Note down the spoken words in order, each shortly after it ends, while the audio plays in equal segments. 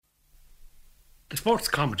The sports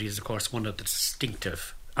comedy is, of course, one of the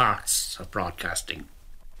distinctive arts of broadcasting.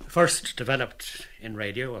 First developed in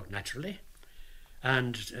radio, naturally,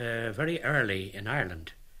 and very early in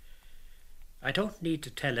Ireland. I don't need to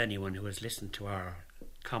tell anyone who has listened to our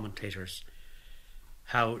commentators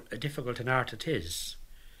how difficult an art it is.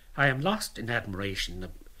 I am lost in admiration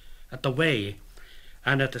at the way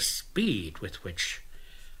and at the speed with which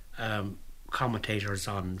commentators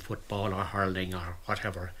on football or hurling or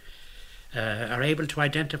whatever are able to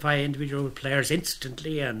identify individual players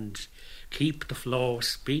instantly and keep the flow of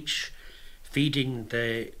speech, feeding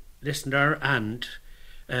the listener and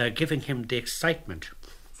giving him the excitement.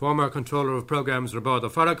 Former controller of programmes Roberta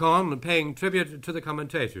Farrakhan paying tribute to the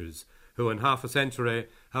commentators who in half a century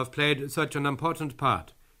have played such an important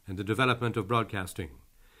part in the development of broadcasting.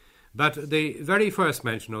 But the very first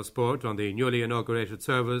mention of sport on the newly inaugurated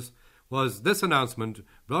service was this announcement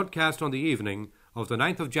broadcast on the evening of the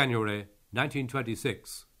 9th of January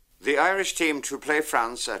 1926. The Irish team to play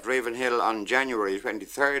France at Ravenhill on January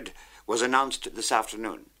 23rd was announced this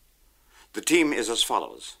afternoon. The team is as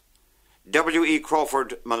follows: W.E.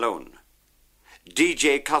 Crawford, Malone;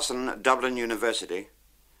 D.J. Cosson, Dublin University;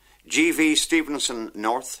 G.V. Stevenson,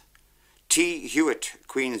 North; T. Hewitt,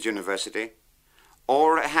 Queen's University;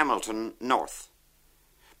 Orr Hamilton, North;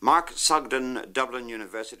 Mark Sogden, Dublin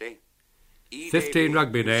University. 15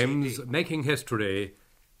 rugby names making history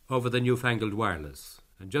over the newfangled wireless.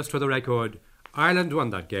 And just for the record, Ireland won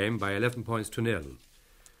that game by 11 points to 0.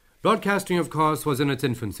 Broadcasting, of course, was in its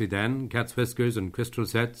infancy then, cat's whiskers and crystal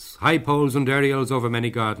sets, high poles and aerials over many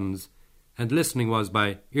gardens, and listening was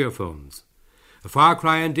by earphones. A far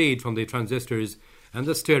cry indeed from the transistors and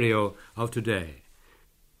the stereo of today.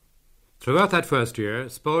 Throughout that first year,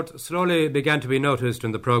 sport slowly began to be noticed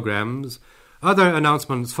in the programmes, other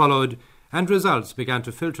announcements followed, and results began to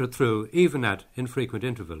filter through even at infrequent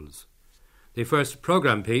intervals. The first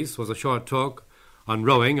programme piece was a short talk on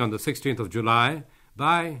rowing on the 16th of July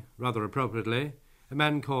by, rather appropriately, a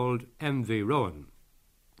man called M.V. Rowan.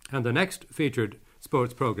 And the next featured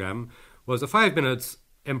sports programme was a 5 minutes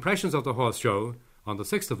Impressions of the Horse Show on the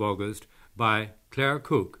 6th of August by Claire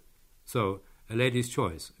Cook. So, a lady's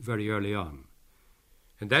choice very early on.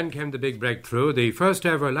 And then came the big breakthrough, the first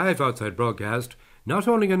ever live outside broadcast, not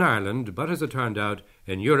only in Ireland, but as it turned out,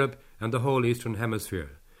 in Europe and the whole Eastern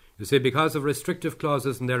Hemisphere. You see, because of restrictive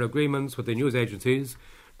clauses in their agreements with the news agencies,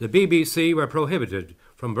 the BBC were prohibited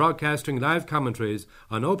from broadcasting live commentaries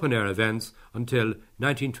on open-air events until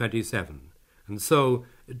 1927. And so,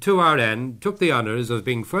 2RN took the honours of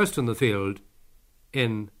being first in the field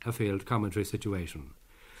in a field commentary situation.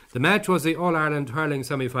 The match was the All-Ireland hurling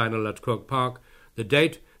semi-final at Croke Park. The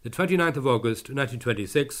date, the 29th of August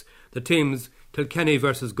 1926, the teams Kilkenny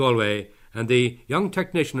versus Galway, and the young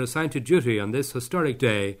technician assigned to duty on this historic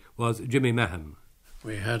day was Jimmy Mahan.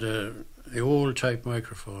 We had the old type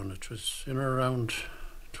microphone. It was in around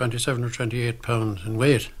 27 or 28 pounds in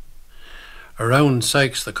weight. A round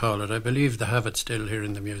Sykes, they call it. I believe they have it still here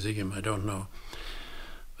in the museum, I don't know.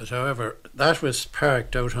 But however, that was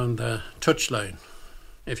parked out on the touchline,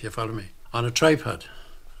 if you follow me, on a tripod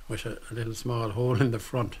with a little small hole in the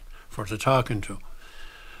front for the talking to.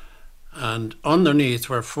 And underneath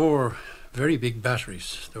were 4 very big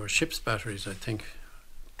batteries. They were ship's batteries, I think,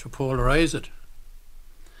 to polarise it.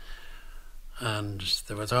 And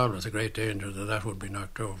there was always a great danger that would be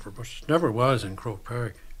knocked over, but it never was in Croke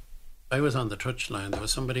Park. I was on the touchline. There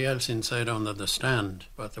was somebody else inside under the stand,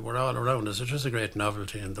 but they were all around us. It was a great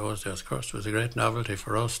novelty in those days. Of course, it was a great novelty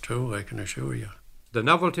for us too, I can assure you. The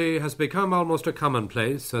novelty has become almost a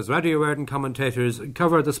commonplace as Radio Éireann commentators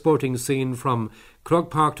cover the sporting scene from Croke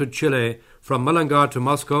Park to Chile, from Mullingar to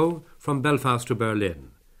Moscow, from Belfast to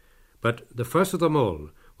Berlin. But the first of them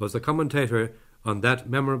all was the commentator on that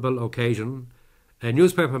memorable occasion, a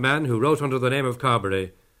newspaper man who wrote under the name of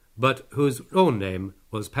Carberry, but whose own name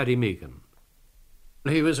was Paddy Meegan.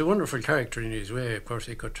 He was a wonderful character in his way. Of course,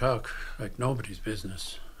 he could talk like nobody's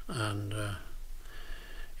business, and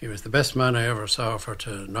he was the best man I ever saw for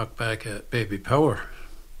to knock back a baby power.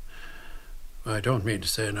 I don't mean to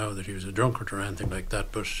say now that he was a drunkard or anything like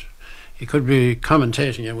that, but he could be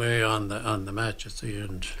commentating away on the match, you see,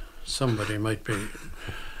 and somebody might be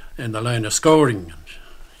in the line of scoring, and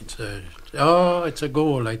he'd say, "Oh, it's a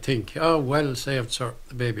goal, I think. Oh, well saved, sir."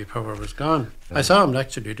 The baby power was gone. I saw him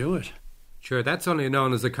actually do it. Sure, that's only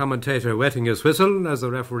known as the commentator wetting his whistle as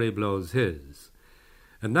the referee blows his.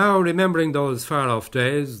 And now, remembering those far-off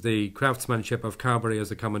days, the craftsmanship of Carberry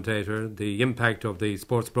as a commentator, the impact of the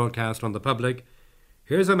sports broadcast on the public,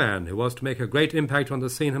 here's a man who was to make a great impact on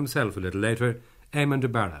the scene himself a little later, Eamon de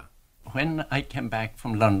Barra. When I came back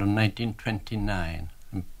from London in 1929,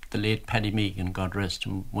 the late Paddy Meegan, God rest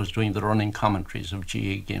him, was doing the running commentaries of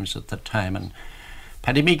GA games at the time. And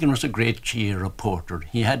Paddy Meegan was a great GA reporter.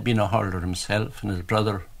 He had been a hurler himself, and his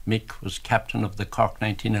brother Mick was captain of the Cork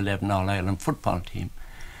 1911 All-Ireland football team.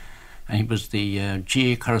 And he was the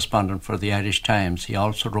GA correspondent for the Irish Times. He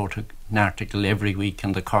also wrote an article every week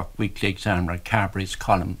in the Cork Weekly Examiner, Carberry's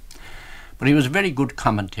column. But he was a very good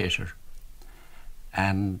commentator.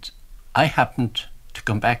 And I happened to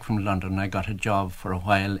come back from London. I got a job for a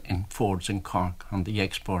while in Ford's in Cork on the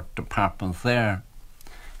export department there.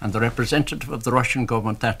 And the representative of the Russian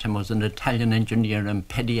government at that time was an Italian engineer named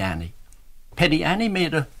Pediani. Pediani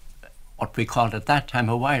made what we called at that time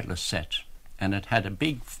a wireless set. And it had a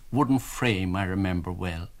big wooden frame, I remember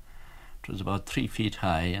well. It was about 3 feet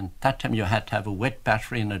high, and at that time you had to have a wet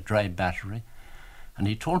battery and a dry battery. And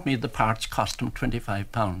he told me the parts cost him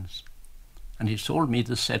 £25. And he sold me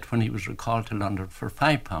the set when he was recalled to London for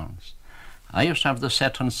 £5. I used to have the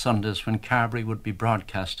set on Sundays when Carberry would be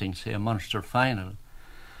broadcasting, say, a Munster final.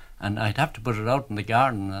 And I'd have to put it out in the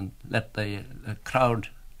garden and let the crowd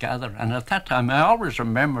gather. And at that time, I always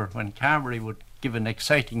remember when Carberry would give an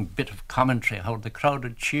exciting bit of commentary, how the crowd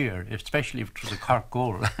would cheer, especially if it was a Cork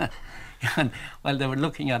goal, and while they were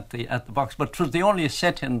looking at the box. But it was the only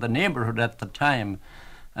set in the neighbourhood at the time,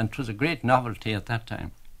 and it was a great novelty at that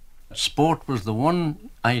time. Sport was the one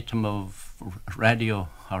item of radio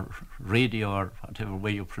or whatever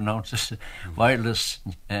way you pronounce it, wireless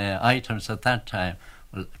items at that time,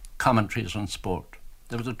 well, commentaries on sport.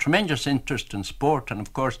 There was a tremendous interest in sport, and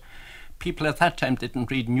of course people at that time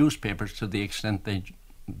didn't read newspapers to the extent they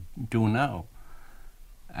do now.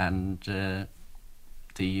 And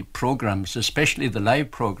the programmes, especially the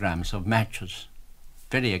live programmes of matches,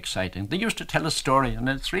 very exciting. They used to tell a story, and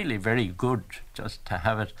it's really very good just to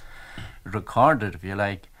have it recorded, if you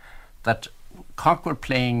like, that Cork were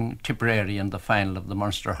playing Tipperary in the final of the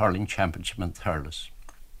Munster Hurling Championship in Thurles.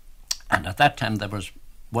 And at that time there was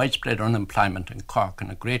widespread unemployment in Cork, and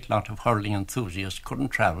a great lot of hurling enthusiasts couldn't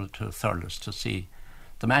travel to Thurles to see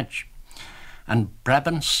the match. And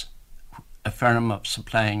Brabant's, a firm of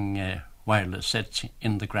supplying wireless sets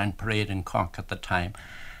in the Grand Parade in Cork at the time,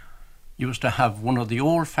 used to have one of the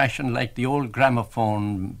old-fashioned, like the old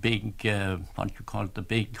gramophone, big, the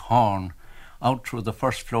big horn, out through the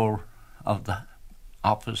first floor of the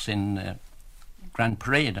office in Grand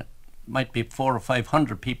Parade. It might be 400 or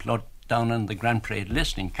 500 people out down in the Grand Parade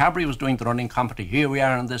listening. Carberry was doing the running commentary. Here we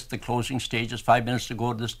are in the closing stages, 5 minutes to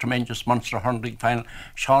go, this tremendous Munster hurling final.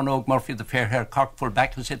 Sean O'Murphy, the fair-haired Cork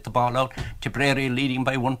full-back, has hit the ball out. Tipperary leading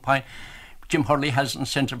by 1 point. Jim Hurley has in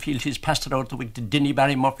centre field. He's passed it out the week to Dinny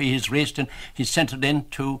Barry Murphy. He's raced in. He's sent it in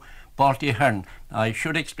to Balti Hearn. I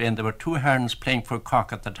should explain there were 2 Hearns playing for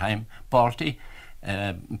Cork at the time. Balti,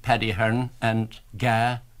 Paddy Hearn, and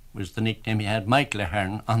Ga was the nickname he had, Michael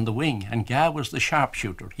Ahern, on the wing. And Ga was the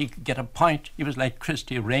sharpshooter. He could get a point. He was like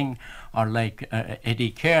Christy Ring or like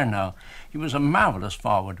Eddie Kerr now. He was a marvellous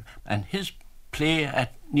forward. And his play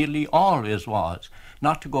at nearly always was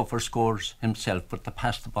not to go for scores himself, but to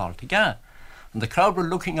pass the ball to Ga. And the crowd were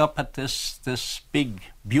looking up at this big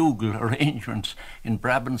bugle arrangement in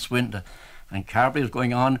Brabant's window. And Carberry is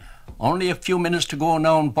going on. Only a few minutes to go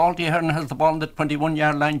now, and Balti Hearn has the ball on the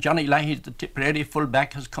 21-yard line. Johnny Leahy, the Tipperary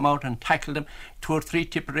full-back, has come out and tackled him. 2 or 3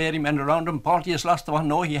 Tipperary men around him. Balti has lost the one.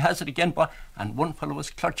 No, he has it again. And one fellow was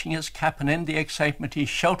clutching his cap, and in the excitement he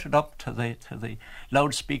shouted up to the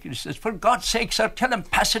loudspeaker. He says, "For God's sake, sir, tell him,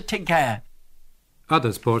 pass it to Ga."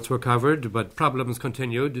 Other sports were covered, but problems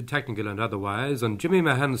continued, technical and otherwise, and Jimmy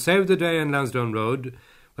Mahan saved the day in Lansdowne Road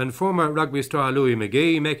when former rugby star Louis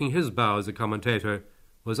McGee, making his bow as a commentator,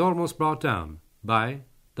 was almost brought down by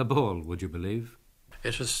the ball, would you believe?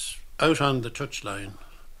 It was out on the touchline,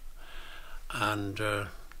 and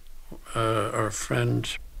our friend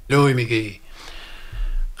Louis McGee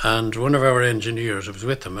and one of our engineers was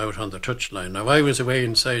with him out on the touchline. Now, I was away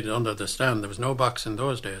inside under the stand. There was no box in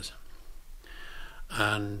those days.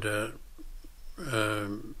 And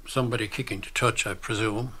somebody kicking to touch, I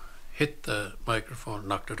presume, hit the microphone,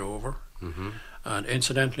 knocked it over. Mm-hmm. And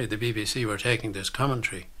incidentally, the BBC were taking this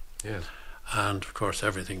commentary. Yes. And of course,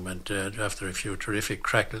 everything went dead. After a few terrific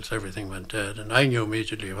crackles, everything went dead. And I knew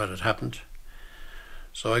immediately what had happened.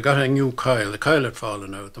 So I got a new coil. The coil had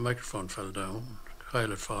fallen out. The microphone fell down. The coil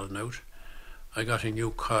had fallen out. I got a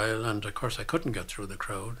new coil, and of course, I couldn't get through the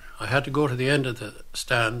crowd. I had to go to the end of the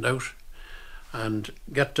stand out and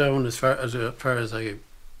get down as far as I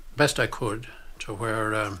best I could to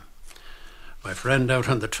where my friend out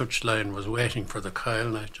on the touchline was waiting for the coil,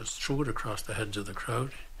 and I just threw it across the heads of the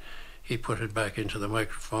crowd. He put it back into the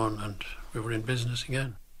microphone, and we were in business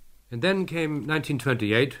again. And then came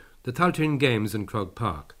 1928, the Thaltine Games in Croke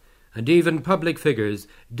Park. and even public figures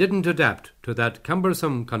didn't adapt to that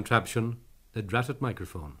cumbersome contraption, the dratted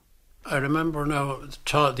microphone. I remember now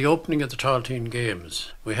the opening of the Talteen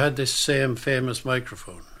Games. We had this same famous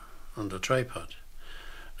microphone on the tripod.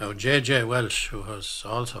 Now, J.J. Welsh, who has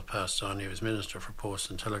also passed on, he was Minister for Posts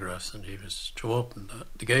and Telegraphs, and he was to open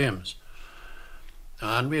the games.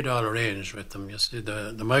 And we had all arranged with them. You see,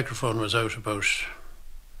 the microphone was out about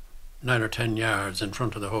 9 or 10 yards in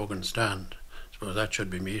front of the Hogan stand. I suppose that should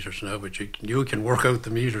be meters now, but you can work out the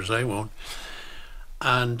meters, I won't.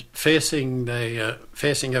 And facing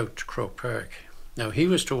out to Croke Park. Now, he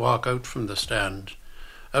was to walk out from the stand,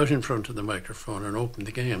 out in front of the microphone, and open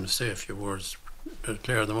the games, say a few words,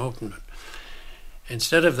 declare them open.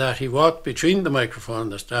 Instead of that, he walked between the microphone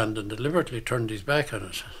and the stand and deliberately turned his back on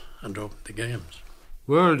it and opened the games.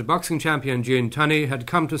 World boxing champion Gene Tunney had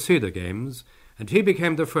come to see the games, and he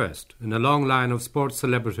became the first in a long line of sports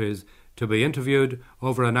celebrities to be interviewed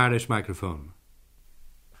over an Irish microphone.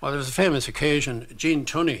 Well, there was a famous occasion. Gene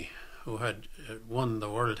Tunney, who had won the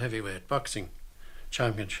World Heavyweight Boxing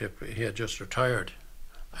Championship, he had just retired,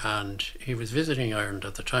 and he was visiting Ireland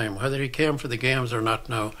at the time. Whether he came for the games or not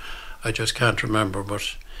now, I just can't remember,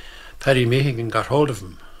 but Paddy Meehan got hold of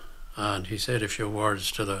him, and he said a few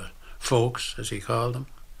words to the folks, as he called them,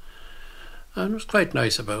 and was quite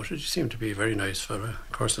nice about it. He seemed to be a very nice fellow.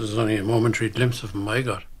 Of course, there was only a momentary glimpse of him I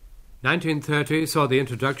got. 1930 saw the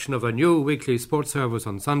introduction of a new weekly sports service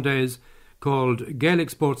on Sundays called Gaelic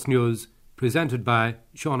Sports News, presented by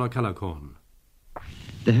Sean O'Callaghan.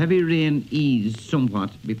 The heavy rain eased somewhat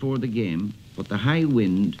before the game, but the high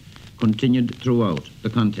wind continued throughout the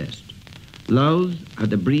contest. Louth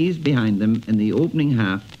had a breeze behind them in the opening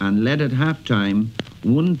half and led at half-time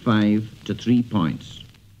 1-5 to 3 points.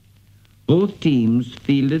 Both teams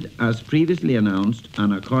fielded as previously announced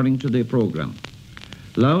and according to their programme.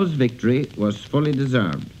 Louth's victory was fully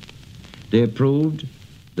deserved. They proved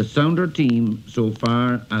the sounder team so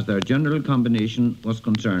far as their general combination was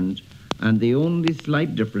concerned, and the only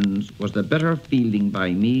slight difference was the better fielding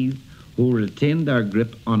by Meath, who retained their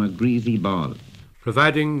grip on a greasy ball.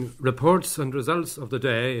 Providing reports and results of the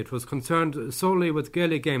day, it was concerned solely with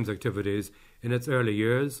Gaelic Games activities in its early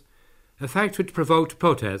years, a fact which provoked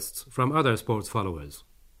protests from other sports followers.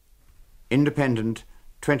 Independent,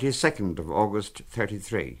 22nd of August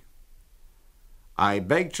 33. I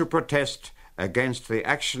beg to protest against the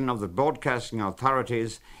action of the broadcasting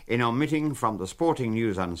authorities in omitting from the sporting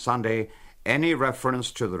news on Sunday any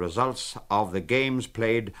reference to the results of the games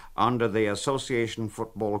played under the Association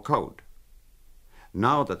Football Code.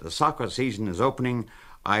 Now that the soccer season is opening,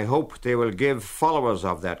 I hope they will give followers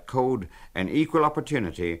of that code an equal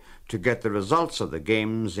opportunity to get the results of the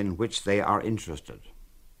games in which they are interested.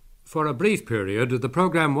 For a brief period, the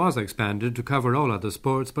programme was expanded to cover all other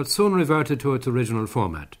sports, but soon reverted to its original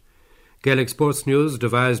format. Gaelic Sports News,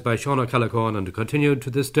 devised by Sean O'Callaghan and continued to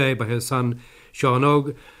this day by his son Sean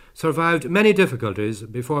Og, survived many difficulties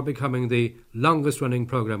before becoming the longest-running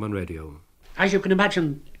programme on radio. As you can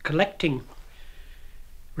imagine, collecting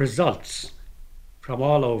results from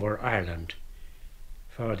all over Ireland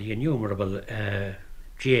for the innumerable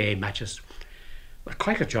GAA matches was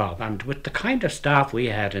quite a job, and with the kind of staff we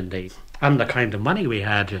had and the kind of money we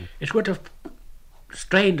had, it would have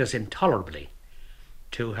strained us intolerably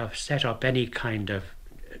to have set up any kind of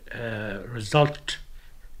result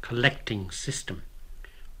collecting system.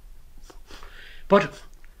 But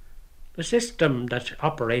the system that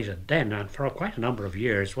operated then and for quite a number of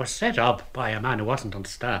years was set up by a man who wasn't on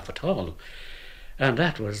staff at all, and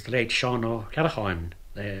that was the late Sean O'Callaghan,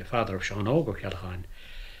 the father of Sean O'Callaghan,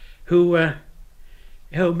 who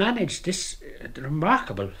managed this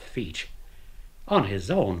remarkable feat on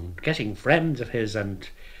his own, getting friends of his and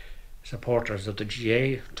supporters of the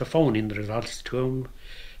GA to phone in the results to him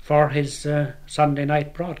for his Sunday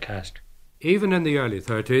night broadcast. Even in the early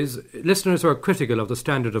 30s, listeners were critical of the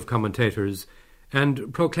standard of commentators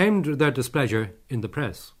and proclaimed their displeasure in the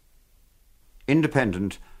press.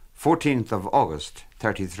 Independent, 14th of August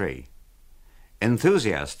 33.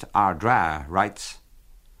 Enthusiast Ardra writes,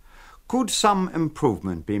 could some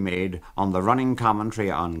improvement be made on the running commentary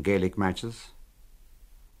on Gaelic matches?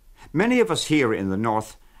 Many of us here in the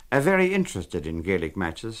north are very interested in Gaelic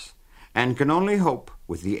matches and can only hope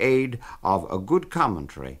with the aid of a good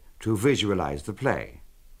commentary to visualise the play.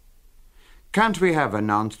 Can't we have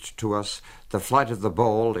announced to us the flight of the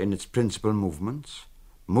ball in its principal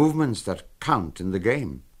movements that count in the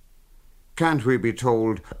game? Can't we be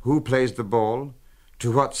told who plays the ball,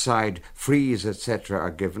 to what side frees, etc.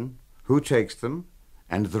 are given, who takes them,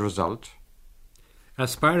 and the result?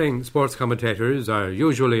 Aspiring sports commentators are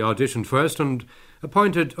usually auditioned first and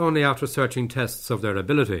appointed only after searching tests of their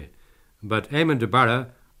ability. but Eamon de Barra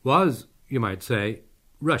was, you might say,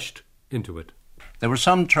 rushed into it. There was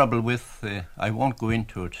some trouble with, I won't go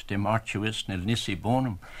into it, de martuis nil nisi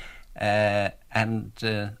bonum, and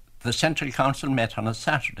the Central Council met on a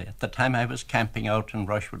Saturday. At the time I was camping out in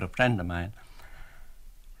Rush with a friend of mine,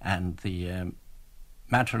 and the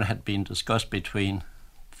matter had been discussed between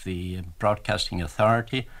the Broadcasting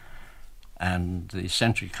Authority and the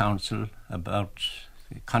Central Council about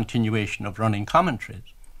the continuation of running commentaries.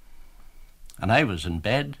 And I was in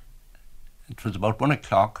bed. It was about 1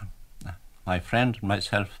 o'clock. My friend and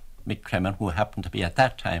myself, Mick Cremen, who happened to be at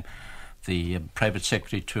that time the private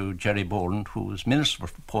secretary to Jerry Boland, who was Minister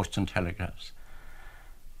for Posts and Telegraphs.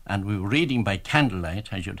 And we were reading by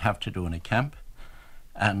candlelight, as you'd have to do in a camp.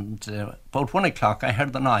 And about 1 o'clock, I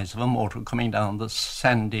heard the noise of a motor coming down the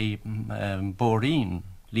sandy Boreen,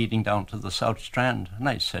 leading down to the South Strand. And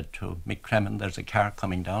I said to Mick Cremen, there's a car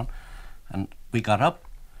coming down. And we got up,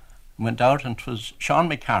 went out, and it was Sean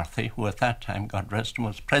McCarthy, who at that time, God rest him,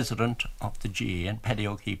 was president of the GA and Paddy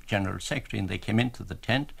O'Keefe general secretary. And they came into the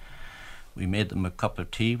tent. We made them a cup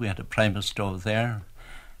of tea. We had a Primus stove there.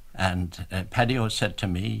 And Paddy O said to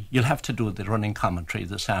me, you'll have to do the running commentary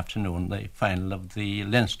this afternoon, the final of the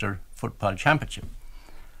Leinster Football Championship.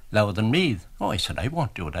 Louder than me. Oh, I said, I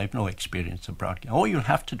won't do it. I have no experience of broadcasting. Oh, you'll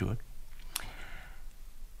have to do it.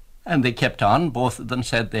 And they kept on. Both of them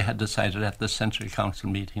said they had decided at the Central Council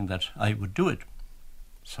meeting that I would do it.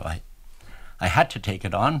 So I had to take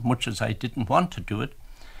it on, much as I didn't want to do it.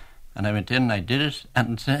 And I went in and I did it.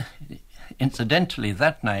 And incidentally,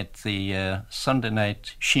 that night, the Sunday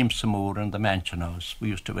night Sheemsa Moor in the Mansion House, we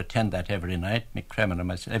used to attend that every night, Mick Cremen and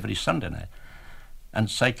myself, every Sunday night, and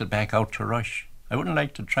cycle back out to Rush. I wouldn't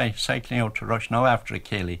like to try cycling out to Rush now after a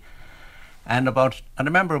Cayley. And I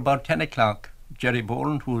remember about 10 o'clock, Jerry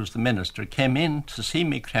Boland, who was the minister, came in to see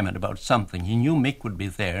Mick Cremen about something. He knew Mick would be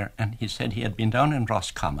there, and he said he had been down in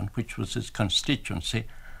Roscommon, which was his constituency,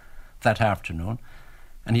 that afternoon.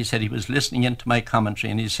 And he said he was listening into my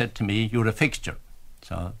commentary, and he said to me, you're a fixture.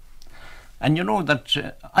 So, and you know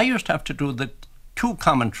that I used to have to do the 2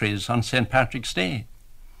 commentaries on St. Patrick's Day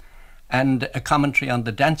and a commentary on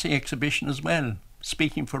the dancing exhibition as well,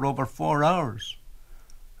 speaking for over 4 hours.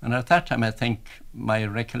 And at that time, I think my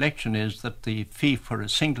recollection is that the fee for a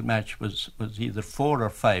single match was either 4 or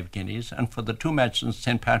 5 guineas, and for the 2 matches on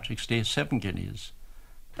St. Patrick's Day, 7 guineas.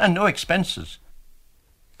 And no expenses.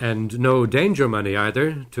 And no danger money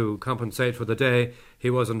either. To compensate for the day, he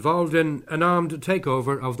was involved in an armed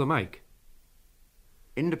takeover of the mic.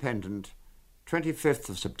 Independent, 25th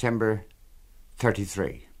of September,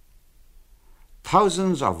 33.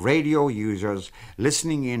 Thousands of radio users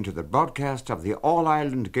listening in to the broadcast of the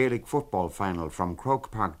All-Ireland Gaelic football final from Croke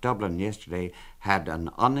Park, Dublin yesterday had an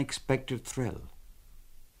unexpected thrill.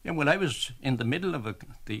 Yeah, well, I was in the middle of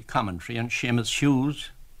the commentary, and Seamus Hughes,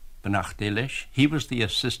 Benach Delish, he was the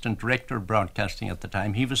assistant director of broadcasting at the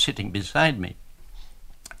time. He was sitting beside me.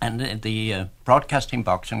 And the broadcasting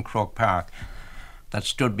box in Croke Park that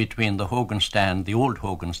stood between the Hogan stand, the old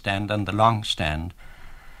Hogan stand, and the long stand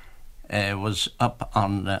was up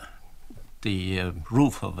on the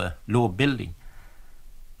roof of a low building.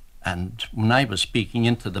 And when I was speaking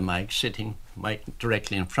into the mic, sitting mic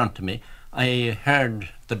directly in front of me, I heard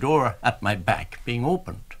the door at my back being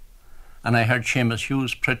opened. And I heard Seamus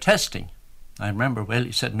Hughes protesting. I remember well,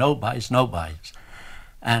 he said, no boys, no boys.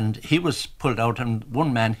 And he was pulled out and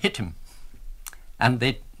one man hit him. And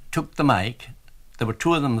they took the mic, there were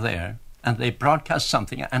 2 of them there, and they broadcast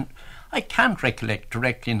something. And I can't recollect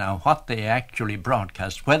directly now what they actually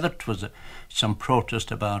broadcast, whether it was some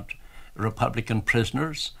protest about Republican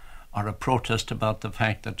prisoners or a protest about the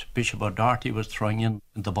fact that Bishop O'Doherty was throwing in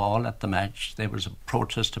the ball at the match. There was a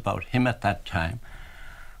protest about him at that time.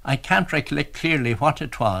 I can't recollect clearly what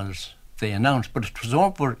it was they announced, but it was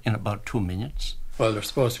over in about 2 minutes. Well, they're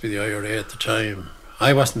supposed to be the IRA at the time.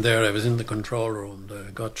 I wasn't there, I was in the control room.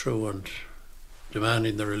 They got through and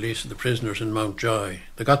demanding the release of the prisoners in Mountjoy.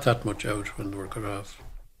 They got that much out when they were cut off.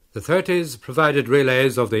 The 30s provided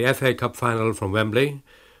relays of the FA Cup final from Wembley,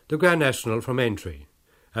 the Grand National from Aintree.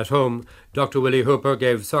 At home, Dr. Willie Hooper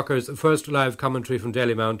gave soccer's first live commentary from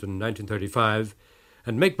Dalymount in 1935,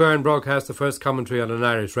 and Mick Byrne broadcast the first commentary on an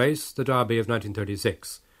Irish race, the Derby of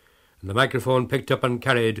 1936. And the microphone picked up and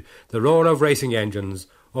carried the roar of racing engines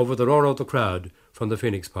over the roar of the crowd from the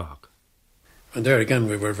Phoenix Park. And there again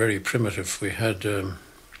we were very primitive. We had an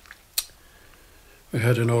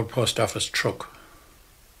old post office truck.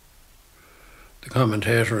 The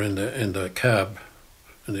commentator in the cab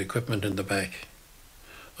and the equipment in the back.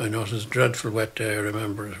 I noticed a dreadful wet day, I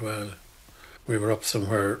remember as well. We were up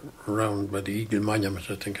somewhere around by the Eagle Monument,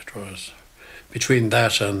 I think it was. between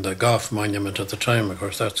that and the Gough Monument at the time. Of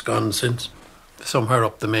course, that's gone since. Somewhere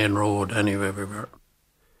up the main road, anyway, we were.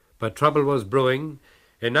 But trouble was brewing.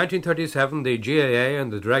 In 1937, the GAA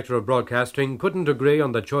and the Director of Broadcasting couldn't agree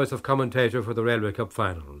on the choice of commentator for the Railway Cup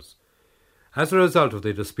finals. As a result of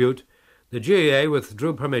the dispute, the GAA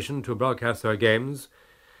withdrew permission to broadcast their games,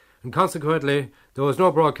 and consequently there was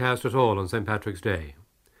no broadcast at all on St. Patrick's Day.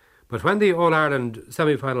 But when the All-Ireland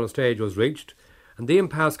semi-final stage was reached and the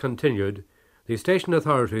impasse continued, the station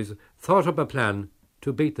authorities thought up a plan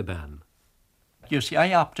to beat the ban. You see,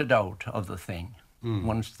 I opted out of the thing.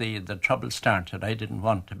 Once the trouble started, I didn't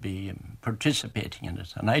want to be participating in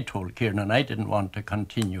it. And I told Kieran I didn't want to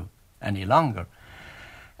continue any longer.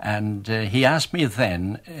 And he asked me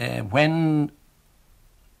then, when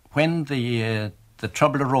the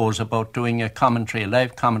trouble arose about doing a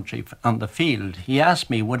live commentary on the field, he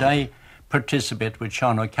asked me would I participate with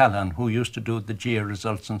Sean O'Callaghan, who used to do the GA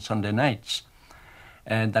results on Sunday nights.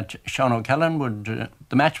 And that Sean O'Callaghan would,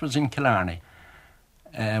 the match was in Killarney,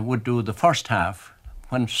 would do the first half.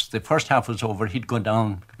 Once the first half was over, he'd go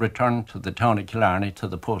down, return to the town of Killarney, to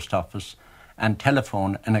the post office, and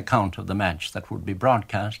telephone an account of the match that would be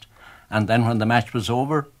broadcast. And then when the match was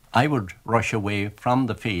over, I would rush away from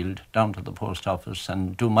the field down to the post office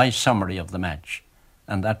and do my summary of the match.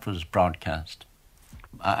 And that was broadcast.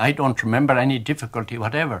 I don't remember any difficulty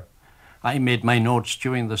whatever. I made my notes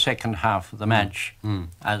during the second half of the match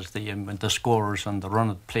as the scorers and the run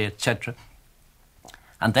of play, etc.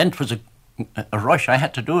 And then it was a rush. I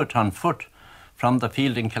had to do it on foot from the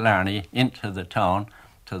field in Killarney into the town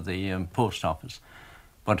to the post office.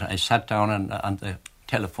 But I sat down on the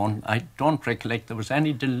telephone. I don't recollect there was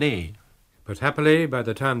any delay. But happily, by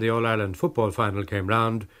the time the All-Ireland football final came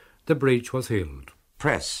round, the breach was healed.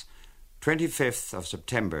 Press, 25th of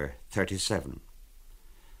September 37.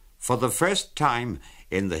 For the first time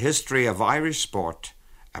in the history of Irish sport,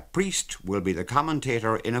 a priest will be the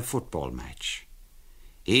commentator in a football match.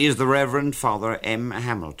 He is the Reverend Father M.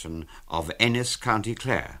 Hamilton of Ennis, County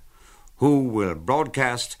Clare, who will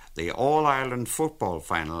broadcast the All-Ireland football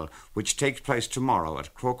final, which takes place tomorrow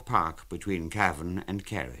at Croke Park between Cavan and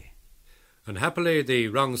Kerry. And happily the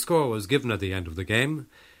wrong score was given at the end of the game,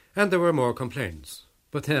 and there were more complaints.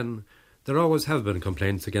 But then, there always have been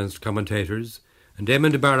complaints against commentators, and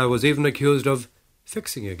Damon DeBarra was even accused of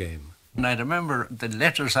fixing a game. And I remember the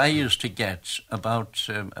letters I used to get about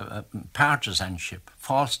partisanship,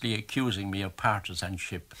 falsely accusing me of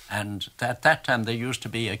partisanship. And at that time there used to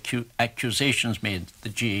be accusations made, the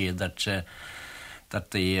GA,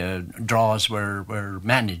 that the draws were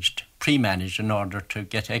pre-managed in order to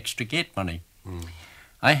get extra gate money.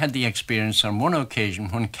 I had the experience on one occasion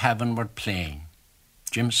when Cavan were playing.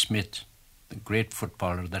 Jim Smith, the great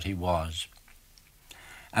footballer that he was,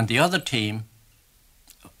 and the other team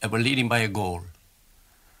were leading by a goal.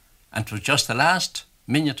 And it was just the last half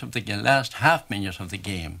minute of the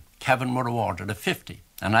game. Cavan were awarded a 50.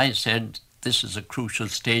 And I said, this is a crucial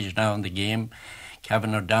stage now in the game.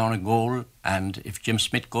 Cavan are down a goal, and if Jim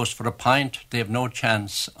Smith goes for a point, they have no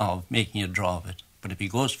chance of making a draw of it. But if he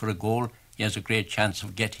goes for a goal, he has a great chance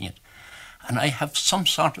of getting it. And I have some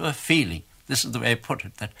sort of a feeling, this is the way I put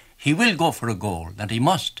it, that he will go for a goal, that he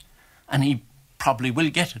must, and he probably will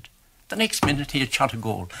get it. The next minute he had shot a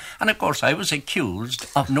goal. And of course I was accused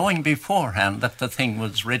of knowing beforehand that the thing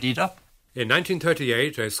was readied up. In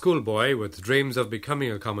 1938, a schoolboy with dreams of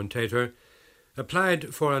becoming a commentator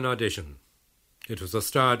applied for an audition. It was the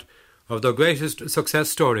start of the greatest success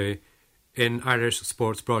story in Irish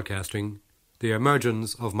sports broadcasting, the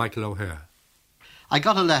emergence of Michael O'Hare. I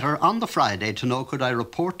got a letter on the Friday to know could I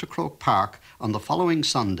report to Croke Park on the following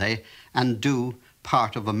Sunday and do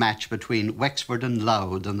part of a match between Wexford and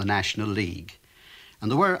Louth in the National League.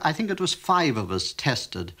 And there were, I think it was 5 of us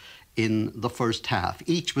tested in the first half.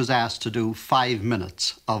 Each was asked to do 5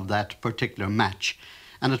 minutes of that particular match.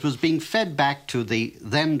 And it was being fed back to the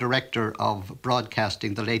then director of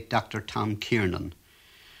broadcasting, the late Dr. Tom Kiernan.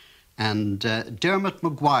 And Dermot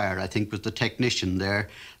Maguire, I think, was the technician there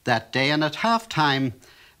that day. And at half-time,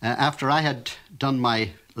 after I had done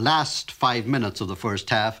my last 5 minutes of the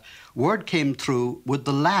first half, word came through, would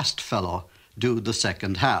the last fellow do the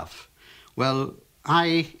second half? Well,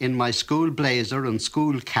 I, in my school blazer and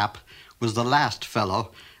school cap, was the last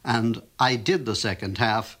fellow, and I did the second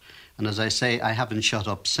half, and as I say, I haven't shut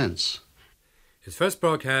up since. His first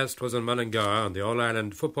broadcast was in Mullingar on the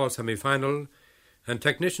All-Ireland football semi-final, and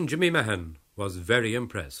technician Jimmy Mahan was very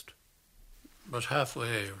impressed. But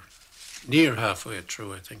halfway, or near halfway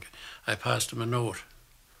through, I think, I passed him a note.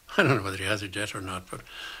 I don't know whether he has it yet or not, but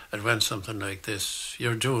it went something like this: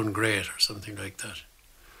 "You're doing great," or something like that.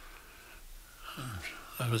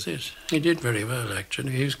 That was it. He did very well,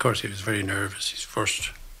 actually. Of course, he was very nervous. His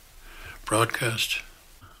first broadcast.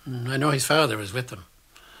 I know his father was with him.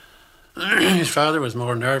 His father was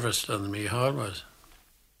more nervous than Micheál was.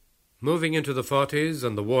 Moving into the 40s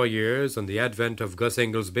and the war years and the advent of Gus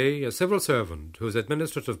Inglesby, a civil servant whose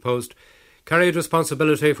administrative post carried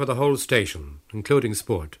responsibility for the whole station, including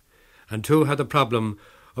sport, and too had the problem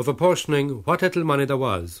of apportioning what little money there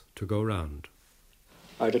was to go round.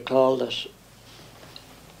 I recall that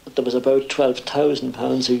there was about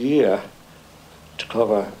 £12,000 a year to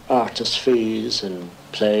cover artist fees and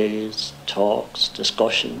plays, talks,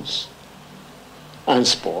 discussions, and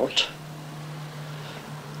sport.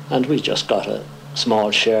 And we just got a small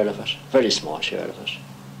share of it, very small share of it.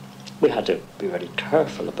 We had to be very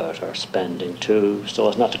careful about our spending too, so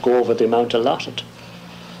as not to go over the amount allotted.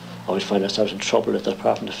 Always find ourselves in trouble at the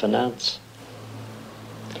Department of Finance.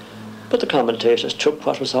 But the commentators took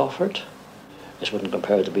what was offered. It wouldn't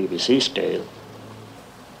compare the BBC scale.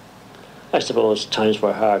 I suppose times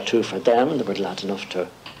were hard too for them, and they were glad enough to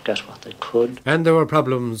get what they could. And there were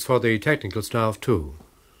problems for the technical staff too.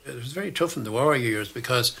 It was very tough in the war years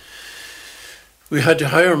because we had to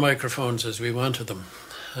hire microphones as we wanted them,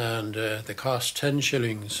 and they cost 10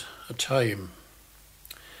 shillings a time.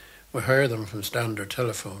 We hired them from standard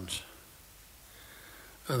telephones.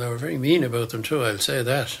 And they were very mean about them too, I'll say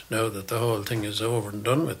that, now that the whole thing is over and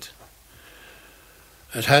done with.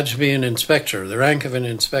 It had to be an inspector, the rank of an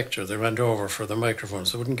inspector. They went over for the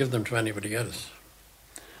microphones. They wouldn't give them to anybody else.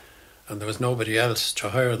 And there was nobody else to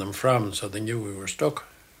hire them from, so they knew we were stuck.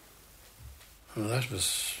 And that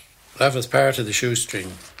was part of the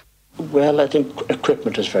shoestring. Well, I think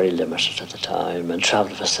equipment was very limited at the time, and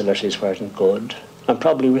travel facilities weren't good. And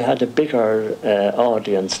probably we had a bigger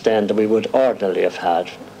audience then than we would ordinarily have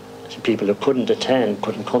had. People who couldn't attend,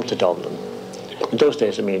 couldn't come to Dublin. In those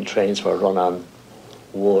days, trains were run on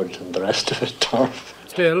wood and the rest of it, turf.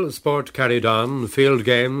 Still, sport carried on. Field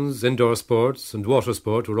games, indoor sports and water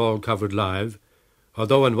sport were all covered live,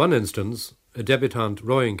 although in one instance, a debutante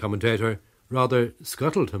rowing commentator rather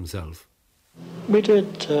scuttled himself. We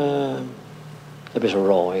did a bit of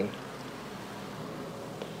rowing,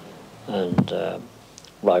 and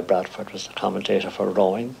Roy Bradford was the commentator for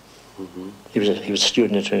rowing. Mm-hmm. He was a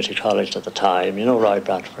student at Trinity College at the time. You know Roy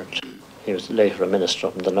Bradford? He was later a minister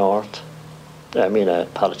up in the north. A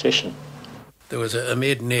politician. There was a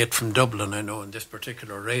maiden eight from Dublin, I know, in this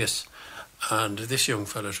particular race, and this young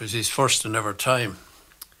fellow, it was his first and ever time,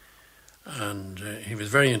 and he was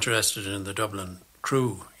very interested in the Dublin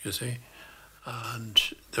crew, you see, and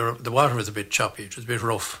the water was a bit choppy, it was a bit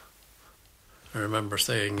rough. I remember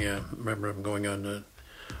saying, remember him going on,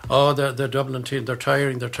 the Dublin team, they're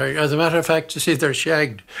tiring. As a matter of fact, you see, they're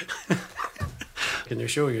shagged. Can you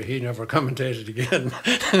show you? He never commentated again.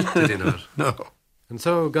 Did he not? No. And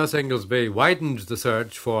so Gus Inglesby widened the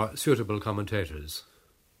search for suitable commentators.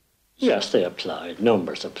 Yes, they applied.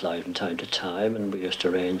 Numbers applied from time to time, and we used to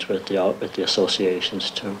arrange with the associations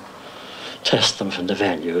to test them from the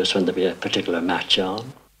venues when there'd be a particular match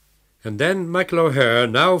on. And then Michael O'Hare,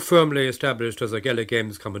 now firmly established as a Gaelic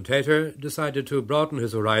Games commentator, decided to broaden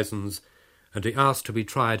his horizons, and he asked to be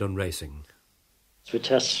tried on racing. So we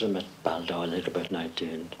tested him at Baldoyle, I think about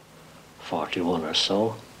 1941 or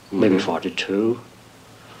so, maybe 42,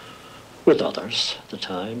 with others at the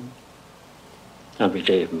time. And we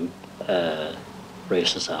gave him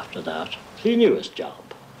races after that. He knew his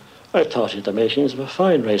job. I thought he had the makings of a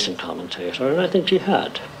fine racing commentator, and I think he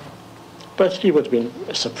had. But he would have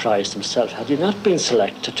been surprised himself had he not been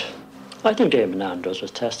selected. I think Eamon Andrews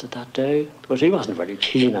was tested that day, but he wasn't very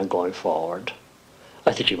keen on going forward.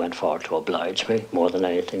 I think he went forward to oblige me more than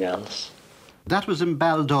anything else. That was in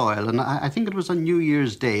Baldoyle, and I think it was on New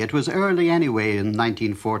Year's Day. It was early anyway in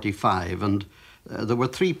 1945, and there were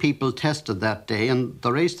 3 people tested that day, and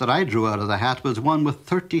the race that I drew out of the hat was one with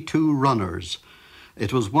 32 runners.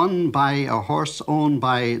 It was won by a horse owned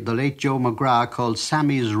by the late Joe McGrath called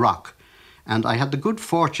Sammy's Rock, and I had the good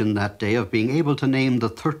fortune that day of being able to name the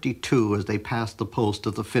 32 as they passed the post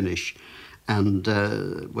of the finish. And,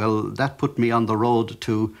 that put me on the road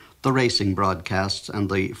to the racing broadcasts. And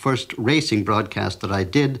the first racing broadcast that I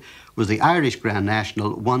did was the Irish Grand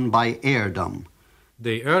National, won by Airdom.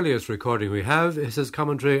 The earliest recording we have is his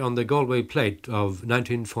commentary on the Galway Plate of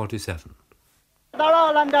 1947. They're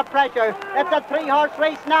all under pressure. It's a 3-horse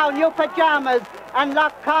race now. New Pyjamas and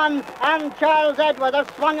Lockcon and Charles Edward. They're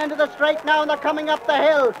swung into the straight now and they're coming up the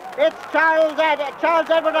hill. It's Charles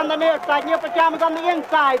Edward on the near side. New Pyjamas on the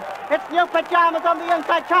inside. It's New Pyjamas on the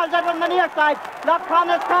inside. Charles Edward on the near side.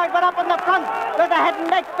 Lockcon is tired, but up in the front. There's a head and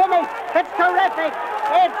neck finish. It's terrific.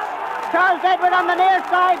 It's Charles Edward on the near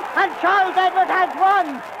side, and Charles Edward has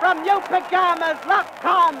won from New Pyjamas,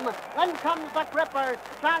 Lockcom. Then comes the Grippers,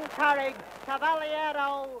 Cloncarrig,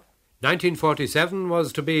 Cavaliero. 1947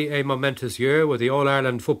 was to be a momentous year, with the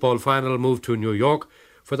All-Ireland football final moved to New York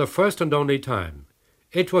for the first and only time.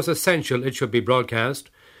 It was essential it should be broadcast,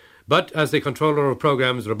 but as the controller of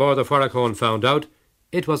programmes, Roborda Farrakhan, found out,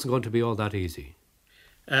 it wasn't going to be all that easy.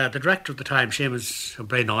 The director at the time, Seamus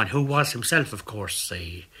Brennan, who was himself, of course,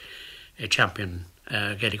 a champion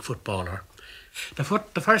Gaelic footballer, the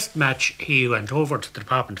first match he went over to the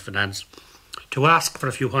Department of Finance to ask for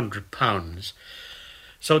a few £100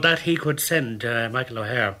 so that he could send Michael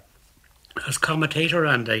O'Hare as commentator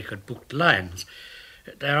and they could book the lines.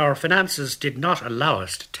 Our finances did not allow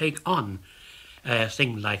us to take on a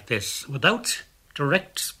thing like this without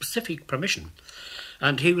direct, specific permission.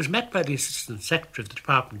 And he was met by the Assistant Secretary of the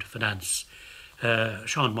Department of Finance,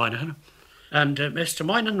 Sean Moynihan. And Mr.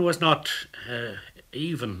 Moynihan was not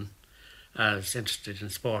even as interested in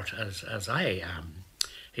sport as I am.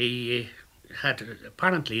 He had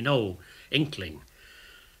apparently no inkling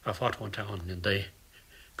of what went on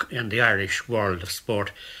in the Irish world of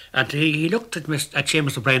sport. And he looked at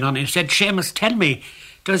Seamus O'Brien and he said, "Seamus, tell me,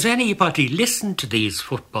 does anybody listen to these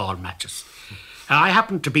football matches?" I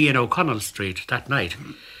happened to be in O'Connell Street that night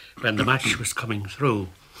when the match was coming through.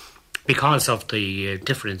 Because of the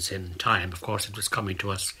difference in time, of course, it was coming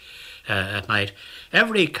to us at night.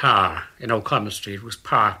 Every car in O'Connell Street was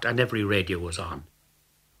parked and every radio was on.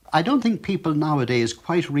 I don't think people nowadays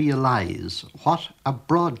quite realise what a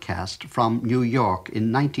broadcast from New York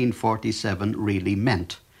in 1947 really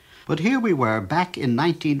meant. But here we were back in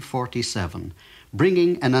 1947,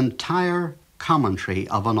 bringing an entire commentary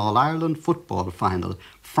of an All-Ireland football final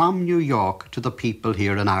from New York to the people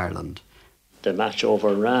here in Ireland. The match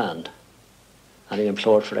overran and he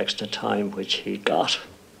implored for extra time, which he got.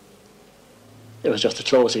 It was just the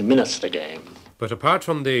closing minutes of the game. But apart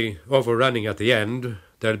from the overrunning at the end,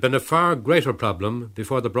 there had been a far greater problem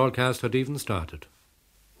before the broadcast had even started.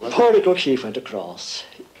 Pádraig O'Keefe went across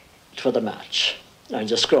for the match and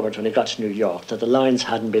discovered when he got to New York that the lines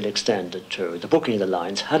hadn't been extended to, the booking of the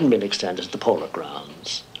lines hadn't been extended to the polo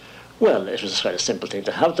grounds. Well, it was quite a simple thing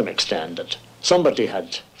to have them extended. Somebody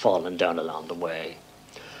had fallen down along the way.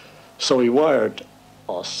 So he wired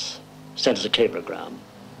us, sent us a cablegram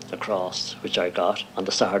across, which I got on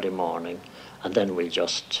the Saturday morning, and then we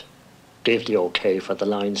just gave the okay for the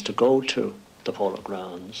lines to go to the polo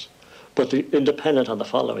grounds. But the Independent on the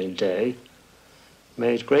following day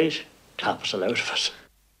made great capital out of it.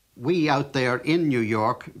 We out there in New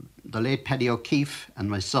York, the late Paddy O'Keefe and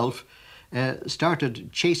myself,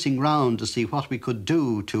 started chasing round to see what we could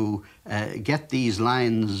do to get these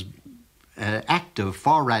lines active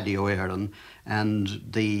for Radio Éireann and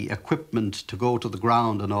the equipment to go to the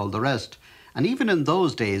ground and all the rest. And even in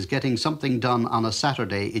those days, getting something done on a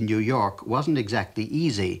Saturday in New York wasn't exactly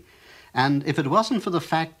easy. And if it wasn't for the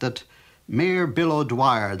fact that Mayor Bill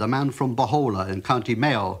O'Dwyer, the man from Bohola in County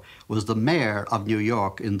Mayo, was the mayor of New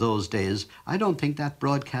York in those days, I don't think that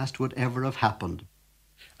broadcast would ever have happened.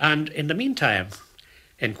 And in the meantime,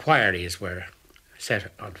 inquiries were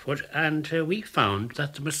set on foot, and we found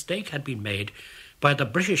that the mistake had been made by the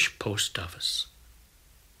British Post Office.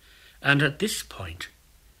 And at this point,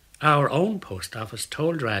 our own post office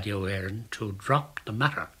told Radio Éireann to drop the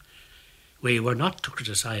matter. We were not to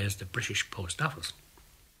criticise the British Post Office.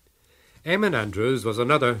 Eamon Andrews was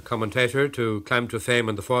another commentator to climb to fame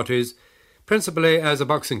in the 40s, principally as a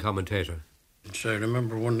boxing commentator. So I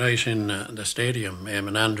remember one night in the stadium,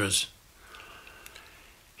 Eamon Andrews,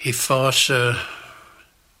 he fought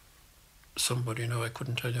somebody, I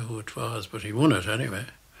couldn't tell you who it was, but he won it anyway.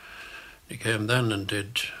 He came then and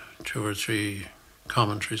did 2 or 3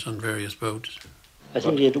 commentaries on various bouts. I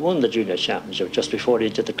think he had won the junior championship just before he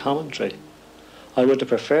did the commentary. I would have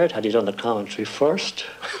preferred had he done the commentary first,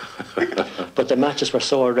 but the matches were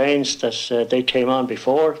so arranged that they came on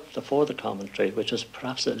before the commentary, which was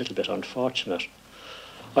perhaps a little bit unfortunate.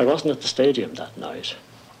 I wasn't at the stadium that night.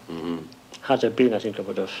 Mm-hmm. Had it been, I think I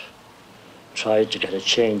would have tried to get a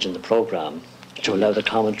change in the programme to allow the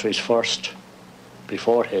commentaries first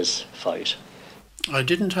before his fight. I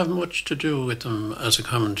didn't have much to do with them as a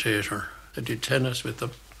commentator. I did tennis with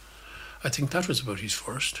them. I think that was about his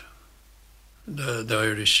first. The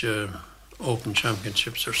Irish Open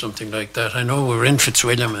Championships or something like that. I know we were in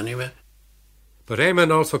Fitzwilliam anyway. But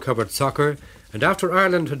Eamon also covered soccer, and after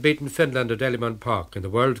Ireland had beaten Finland at Elimont Park in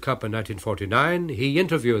the World Cup in 1949, he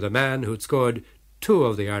interviewed the man who'd scored 2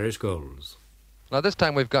 of the Irish goals. Now, this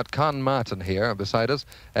time we've got Con Martin here beside us,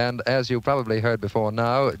 and as you probably heard before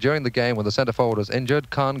now, during the game when the centre-forward was injured,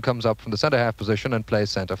 Con comes up from the centre-half position and plays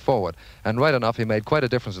centre-forward. And right enough, he made quite a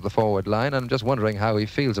difference at the forward line, and I'm just wondering how he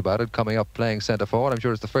feels about it, coming up playing centre-forward. I'm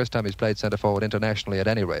sure it's the first time he's played centre-forward internationally at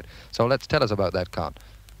any rate. So let's tell us about that, Con.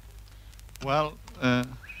 Well,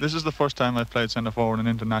 this is the first time I've played centre-forward in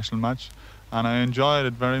an international match, and I enjoyed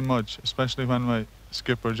it very much, especially when my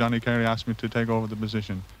skipper, Johnny Carey, asked me to take over the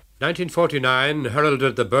position. 1949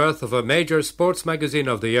 heralded the birth of a major sports magazine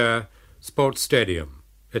of the year, Sports Stadium.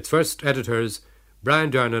 Its first editors,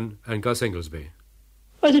 Brian Dernan and Gus Inglesby.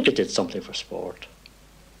 I think it did something for sport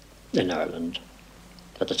in Ireland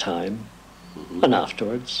at the time and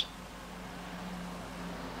afterwards.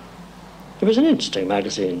 It was an interesting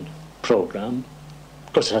magazine programme.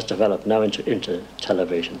 Of course, it has developed now into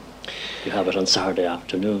television. You have it on Saturday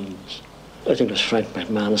afternoons. I think it was Frank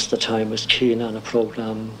McManus at the time was keen on a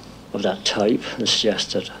programme of that type and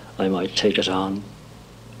suggested I might take it on,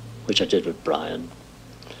 which I did with Brian.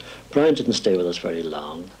 Brian didn't stay with us very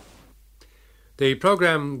long. The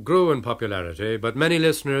programme grew in popularity, but many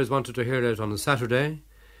listeners wanted to hear it on a Saturday.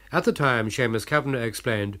 At the time, Seamus Kavanagh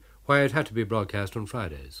explained why it had to be broadcast on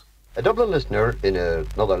Fridays. A Dublin listener, in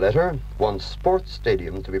another letter, wants Sports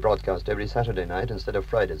Stadium to be broadcast every Saturday night instead of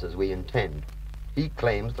Fridays as we intend. He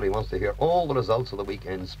claims that he wants to hear all the results of the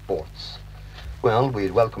weekend's sports. Well, we'd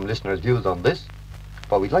welcome listeners' views on this,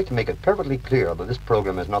 but we'd like to make it perfectly clear that this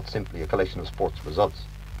programme is not simply a collection of sports results.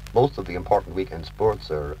 Most of the important weekend sports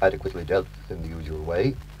are adequately dealt with in the usual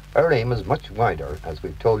way. Our aim is much wider, as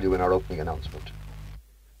we've told you in our opening announcement.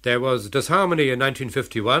 There was disharmony in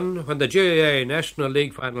 1951 when the GAA National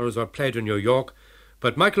League finals were played in New York,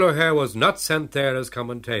 but Michael O'Hare was not sent there as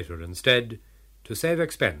commentator. Instead, to save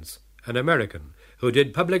expense, an American who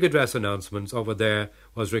did public address announcements over there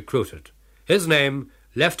was recruited. His name,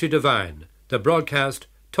 Lefty Devine. The broadcast,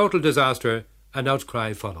 total disaster, an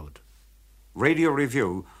outcry followed. Radio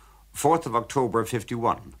Review, 4th of October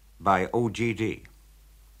 51, by OGD.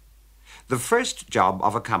 The first job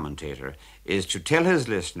of a commentator is to tell his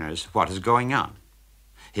listeners what is going on.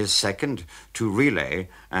 His second, to relay,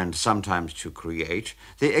 and sometimes to create,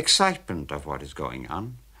 the excitement of what is going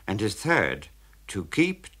on. And his third, to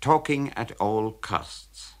keep talking at all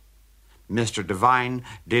costs. Mr. Devine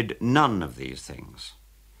did none of these things.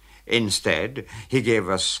 Instead, he gave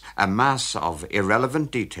us a mass of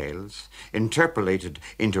irrelevant details, interpolated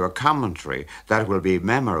into a commentary that will be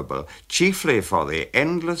memorable, chiefly for the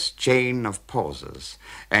endless chain of pauses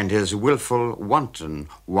and his willful, wanton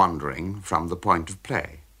wandering from the point of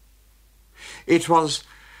play. It was,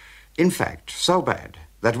 in fact, so bad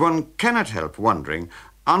that one cannot help wondering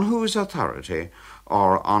on whose authority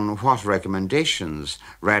or on what recommendations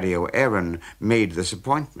Radio Éireann made this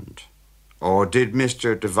appointment. Or did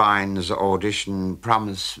Mr. Devine's audition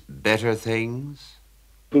promise better things?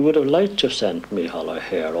 We would have liked to have sent Micheál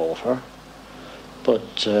O'Hare over,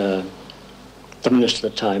 but the minister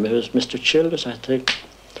at the time, it was Mr. Childers, I think,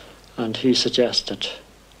 and he suggested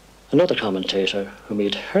another commentator whom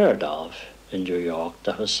he'd heard of in New York,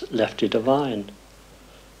 that was Lefty Devine.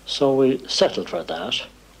 So we settled for that.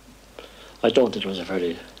 I don't think it was a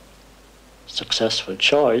very successful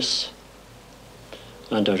choice,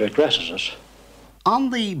 and I regretted it. On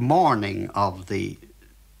the morning of the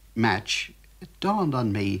match, it dawned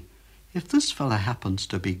on me, if this fella happens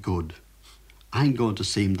to be good, I'm going to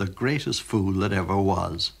seem the greatest fool that ever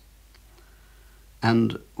was.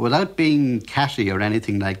 And without being catty or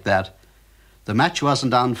anything like that, the match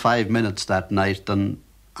wasn't on 5 minutes that night, and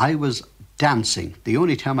I was dancing, the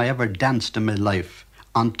only time I ever danced in my life,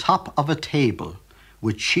 on top of a table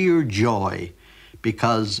with sheer joy,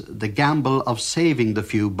 because the gamble of saving the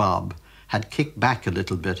few bob had kicked back a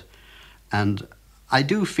little bit. And I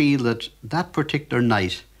do feel that that particular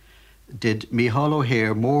night did Micheál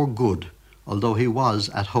O'Hare more good, although he was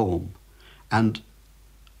at home. And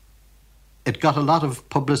it got a lot of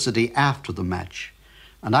publicity after the match.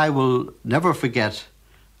 And I will never forget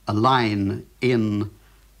a line in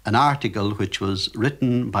an article which was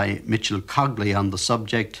written by Mitchell Cogley on the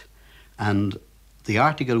subject, and the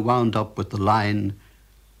article wound up with the line,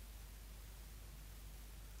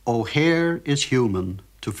 O'Hare is human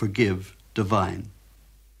to forgive Devine.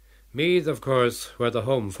 Meath, of course, were the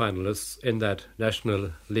home finalists in that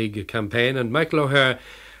National League campaign, and Michael O'Hare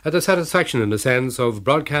had the satisfaction, in a sense, of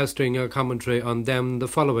broadcasting a commentary on them the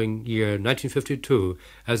following year, 1952,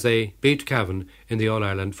 as they beat Cavan in the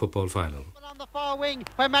All-Ireland football final. On the far wing,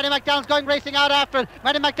 where Matty McDonald's going racing out after it.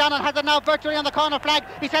 Matty McDonald has it now virtually on the corner flag.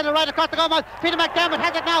 He sends it right across the goal mouth. Peter McDermott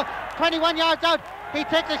has it now 21 yards out. He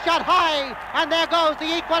takes a shot high, and there goes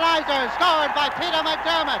the equaliser, scored by Peter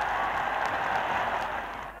McDermott.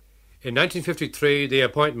 In 1953, the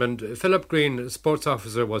appointment Philip Green sports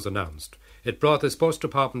officer was announced. It brought the sports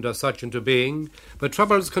department as such into being, but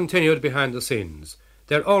troubles continued behind the scenes.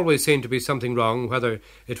 There always seemed to be something wrong, whether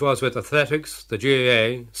it was with athletics, the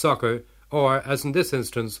GAA, soccer, or, as in this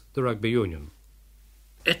instance, the rugby union.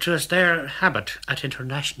 It was their habit at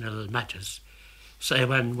international matches, say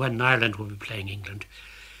when Ireland would be playing England,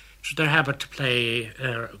 it was their habit to play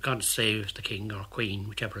God Save the King or Queen,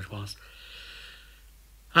 whichever it was.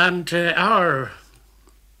 And our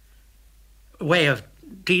way of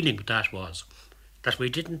dealing with that was that we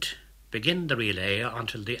didn't begin the relay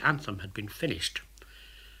until the anthem had been finished.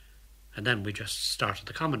 And then we just started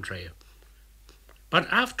the commentary. But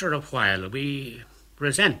after a while we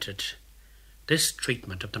resented this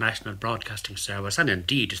treatment of the National Broadcasting Service, and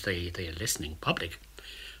indeed the listening public,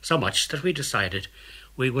 so much that we decided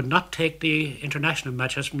we would not take the international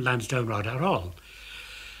matches from Lansdowne Road at all.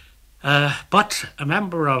 But a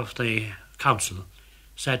member of the council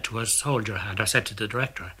said to us, hold your hand. I said to the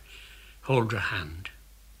director, hold your hand.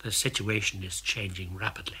 The situation is changing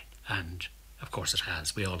rapidly. And, of course, it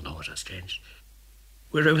has. We all know it has changed.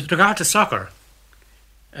 With regard to soccer,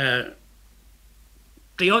 the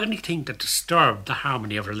only thing that disturbed the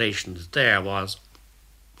harmony of relations there was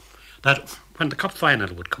that when the cup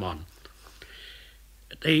final would come on,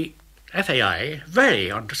 the FAI,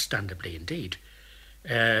 very understandably indeed,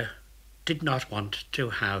 did not want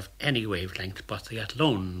to have any wavelength but the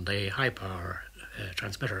Athlone, the high-power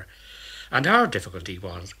transmitter. And our difficulty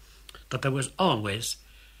was that there was always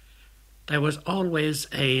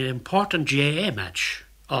an important GAA match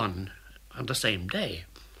on the same day.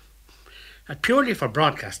 And purely for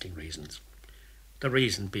broadcasting reasons. The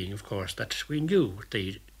reason being, of course, that we knew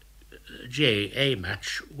the GAA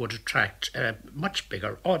match would attract a much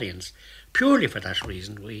bigger audience. Purely for that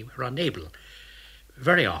reason, we were unable,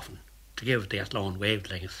 very often, to give the Athlone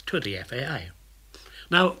wavelength to the FAI.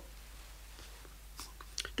 Now,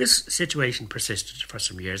 this situation persisted for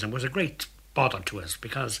some years and was a great bother to us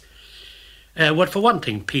because, for one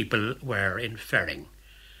thing, people were inferring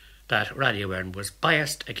that Radio Éireann was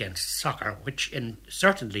biased against soccer, which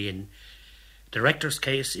certainly in the director's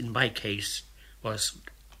case, in my case, was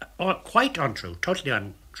quite untrue, totally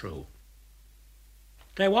untrue.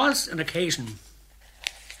 There was an occasion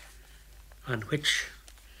on which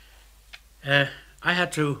I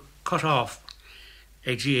had to cut off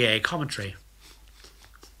a GAA commentary.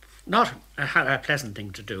 Not a pleasant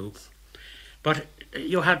thing to do, but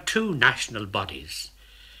you had two national bodies,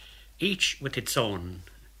 each with its own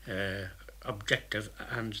objective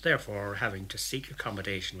and therefore having to seek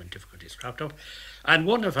accommodation when difficulties cropped up. And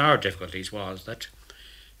one of our difficulties was that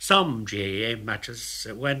some GAA matches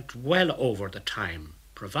went well over the time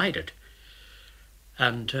provided,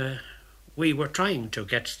 and we were trying to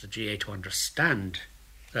get the GAA to understand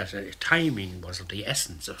that timing was of the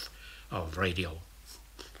essence of radio.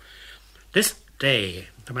 This day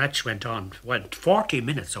the match went 40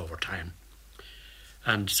 minutes over time,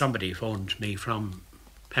 and somebody phoned me from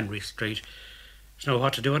Henry Street to know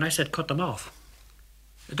what to do, and I said cut them off.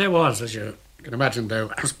 There was, as you can imagine, there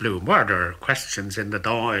was blue murder, questions in the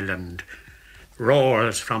Dáil and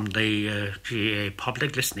roars from the GAA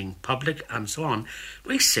public, listening public and so on.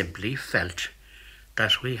 We simply felt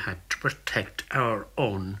that we had to protect our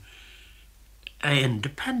own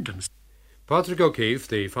independence. Patrick O'Keefe,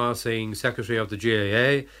 the far-seeing secretary of the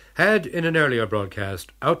GAA, had in an earlier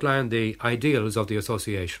broadcast outlined the ideals of the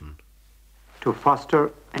association. To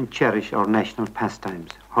foster and cherish our national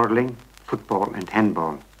pastimes, hurling, football and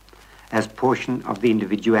handball, as portion of the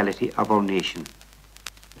individuality of our nation.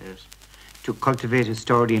 Yes. To cultivate a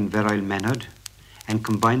sturdy and virile manhood and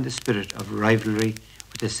combine the spirit of rivalry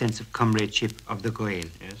with a sense of comradeship of the Gael.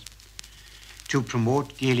 Yes. To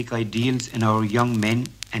promote Gaelic ideals in our young men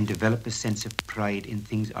and develop a sense of pride in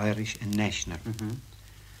things Irish and national. Mm-hmm.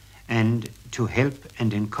 And to help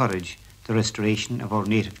and encourage the restoration of our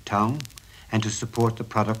native tongue and to support the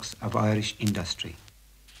products of Irish industry.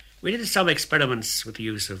 We did some experiments with the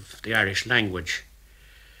use of the Irish language.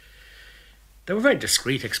 They were very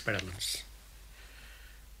discreet experiments,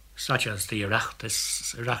 such as the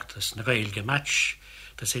Oireachtas na Gaeilge match,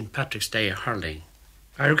 the St. Patrick's Day hurling.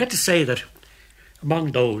 I regret to say that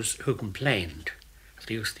among those who complained of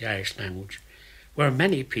the use of the Irish language were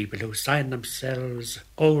many people who signed themselves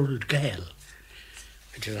Old Gael,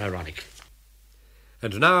 which is ironic.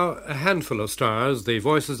 And now a handful of stars, the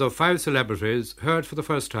voices of 5 celebrities heard for the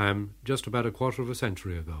first time just about a quarter of a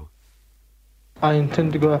century ago. I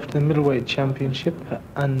intend to go after the middleweight championship,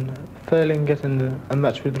 and failing getting a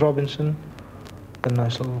match with Robinson, then I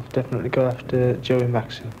shall definitely go after Joey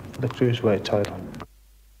Maxson for the cruiserweight title.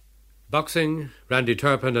 Boxing, Randy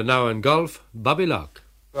Turpin, and now in golf, Bobby Locke.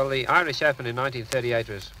 Well, the Irish Open in 1938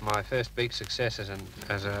 was my first big success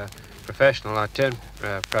as a professional. I turned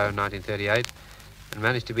pro in 1938 and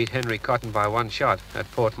managed to beat Henry Cotton by one shot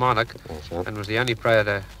at Port Monarch, and was the only player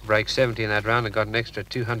to break 70 in that round and got an extra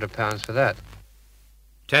 £200 for that.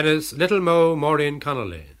 Tennis, Little Mo, Maureen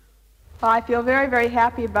Connolly. Well, I feel very, very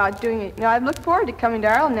happy about doing it. You know, I've looked forward to coming to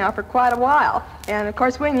Ireland now for quite a while. And, of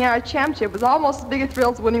course, winning the Irish Championship was almost as big a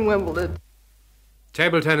thrill as winning Wimbledon.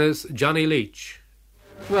 Table tennis, Johnny Leach.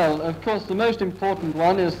 Well, of course, the most important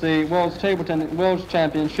one is the World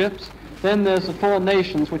Championships. Then there's the Four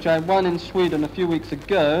Nations, which I won in Sweden a few weeks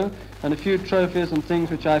ago, and a few trophies and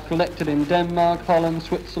things which I've collected in Denmark, Holland,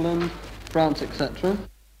 Switzerland, France, etc.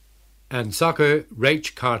 And soccer,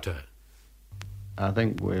 Rach Carter. I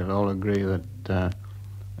think we'll all agree that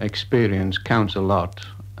experience counts a lot,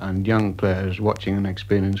 and young players watching an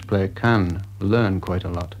experienced player can learn quite a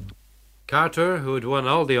lot. Carter, who had won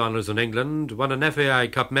all the honours in England, won an FAI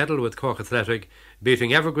Cup medal with Cork Athletic,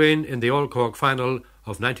 beating Evergreen in the Old Cork final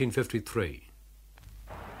of 1953.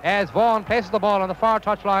 As Vaughan places the ball on the far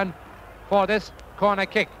touchline for this corner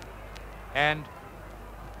kick. And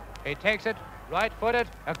he takes it, right-footed.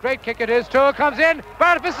 A great kick it is, too. Comes in.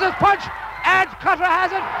 Barrett misses his punch. And Cutter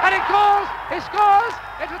has it, and it goes. He scores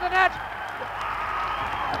into the net.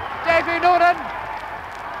 Davy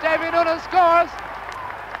Noonan scores.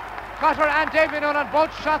 Cutter and Davy Noonan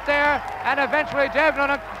both shot there, and eventually Davy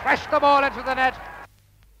Noonan crashed the ball into the net.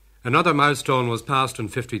 Another milestone was passed in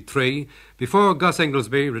 1953. Before Gus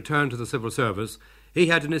Inglesby returned to the civil service, he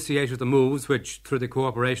had initiated the moves which, through the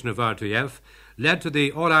cooperation of RTF, led to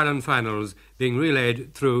the All-Ireland finals being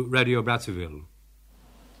relayed through Radio Brazzaville.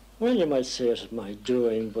 Well, you might say it my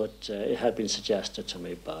doing, but it had been suggested to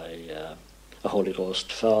me by a Holy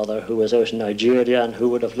Ghost father who was out in Nigeria and who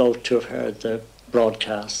would have loved to have heard the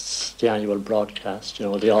broadcasts, the annual broadcast, you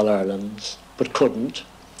know, the All-Irelands, but couldn't.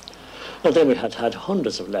 And then we had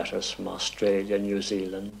hundreds of letters from Australia, New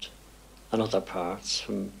Zealand, and other parts,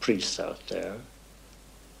 from priests out there,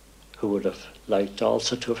 who would have liked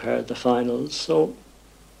also to have heard the finals. So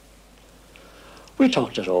we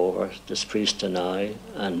talked it over, this priest and I,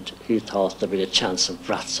 and he thought there'd be a chance of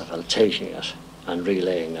Brazzaville taking it and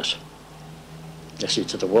relaying it, you see,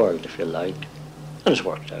 to the world, if you like, and it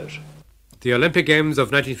worked out. The Olympic Games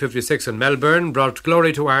of 1956 in Melbourne brought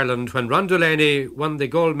glory to Ireland when Ron Delaney won the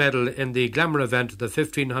gold medal in the glamour event, the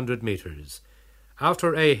 1500 metres.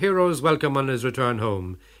 After a hero's welcome on his return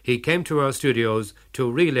home, he came to our studios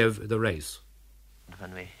to relive the race.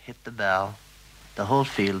 When we hit the bell, the whole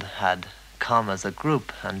field had come as a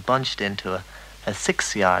group and bunched into a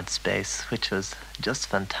 6-yard space, which was just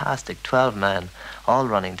fantastic. 12 men all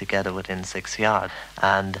running together within 6 yards.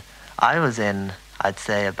 And I was in, I'd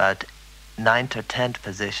say, about 9th or 10th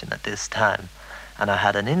position at this time. And I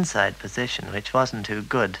had an inside position, which wasn't too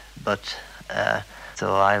good. But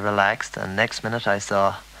so I relaxed, and next minute I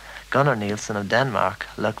saw Gunnar Nielsen of Denmark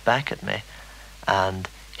look back at me. And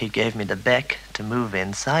he gave me the beck to move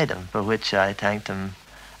inside him, for which I thanked him.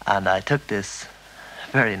 And I took this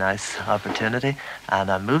very nice opportunity, and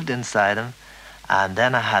I moved inside him, and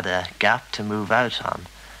then I had a gap to move out on.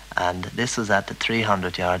 And this was at the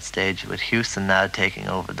 300-yard stage, with Houston now taking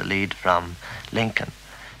over the lead from Lincoln.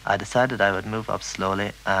 I decided I would move up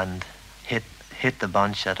slowly and hit the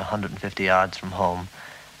bunch at 150 yards from home,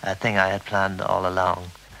 a thing I had planned all along.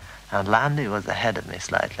 And Landy was ahead of me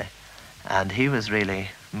slightly, and he was really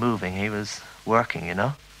moving, he was working, you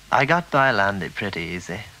know. I got by Landy pretty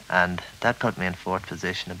easy, and that put me in 4th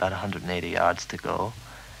position, about 180 yards to go.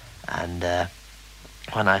 And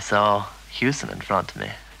when I saw Houston in front of me,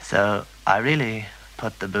 so I really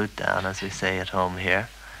put the boot down, as we say at home here,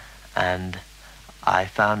 and I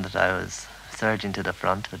found that I was surging to the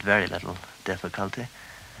front with very little difficulty,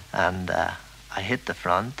 and I hit the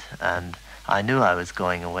front, and I knew I was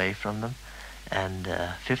going away from them, and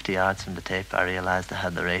 50 yards from the tape I realized I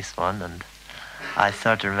had the race won, and I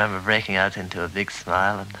sort of remember breaking out into a big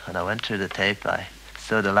smile, and when I went through the tape, I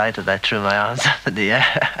so delighted I threw my arms up in the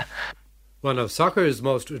air. One of soccer's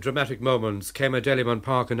most dramatic moments came at Delymon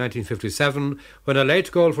Park in 1957 when a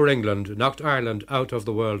late goal for England knocked Ireland out of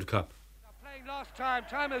the World Cup. Playing last time.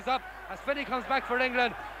 Time is up as Finney comes back for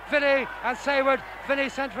England. Finney and Sayward. Finney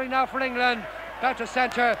centering now for England. Back to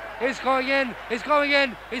centre. He's going in. He's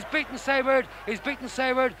beaten Sayward.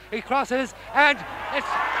 He crosses, and it's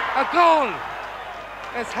a goal.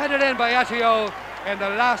 It's headed in by Atio in the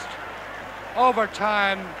last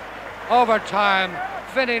overtime.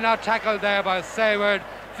 Finney not tackled there by Sayward.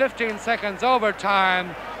 15 seconds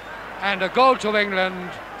overtime, and a goal to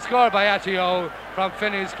England, scored by Atio from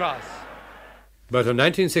Finney's cross. But in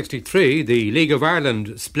 1963, the League of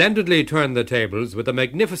Ireland splendidly turned the tables with a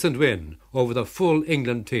magnificent win over the full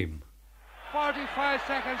England team. 45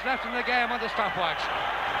 seconds left in the game on the stopwatch.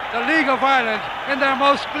 The League of Ireland in their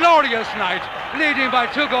most glorious night, leading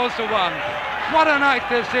by 2 goals to 1. What a night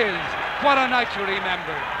this is. What a night to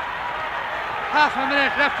remember. Half a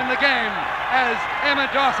minute left in the game as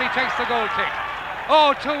Eamon Dorsey takes the goal kick.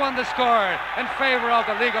 0-2 on the score in favour of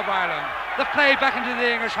the League of Ireland. The play back into the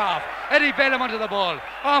English half. Eddie Bellum under the ball.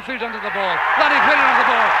 Arfield under the ball. Lonnie Quillen under the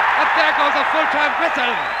ball. And there goes a full-time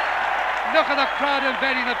whistle. Look at the crowd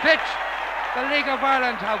invading the pitch. The League of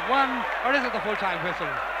Ireland have won, or is it the full-time whistle?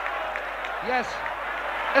 Yes.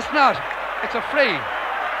 It's not. It's a free.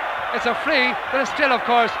 It's a free, but it's still, of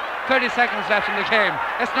course, 30 seconds left in the game.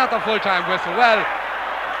 It's not the full-time whistle. Well,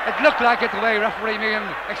 it looked like it the way referee Meehan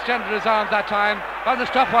extended his arms that time. On the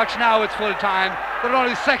stopwatch now it's full time. There are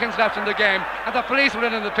only seconds left in the game, and the police were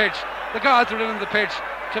in the pitch. The guards were in the pitch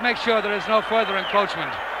to make sure there is no further encroachment.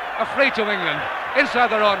 A free to England, inside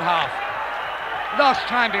their own half. Lost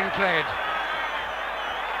time being played.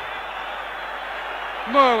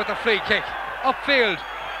 Moore with the free kick. Upfield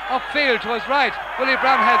to his right. Willie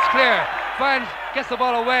Brown heads clear. Gets the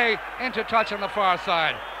ball away into touch on the far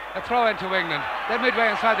side. A throw into England. They're midway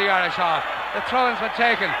inside the Irish half. The throw-in's been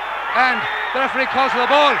taken. And the referee calls for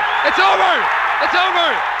the ball. It's over! It's over!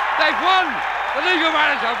 They've won! The League of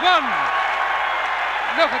Ireland have won!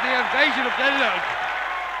 Look at the invasion of Glenelg.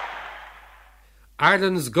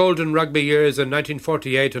 Ireland's golden rugby years in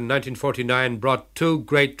 1948 and 1949 brought 2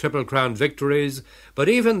 great Triple Crown victories, but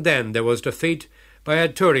even then there was defeat by a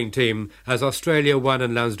touring team as Australia won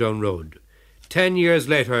in Lansdowne Road. 10 years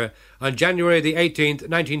later, on January the 18th,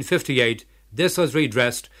 1958, this was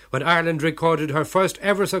redressed when Ireland recorded her first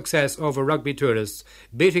ever success over rugby tourists,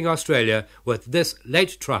 beating Australia with this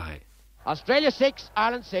late try. Australia 6,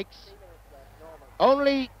 Ireland 6.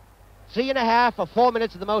 Only 3.5 or 4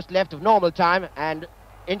 minutes at the most left of normal time, and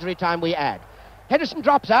injury time we add. Henderson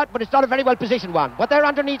drops out, but it's not a very well positioned one. But they're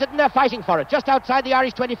underneath it and they're fighting for it, just outside the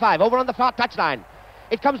Irish 25, over on the far touchline.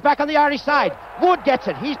 It comes back on the Irish side. Wood gets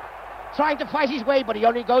it. He's trying to fight his way, but he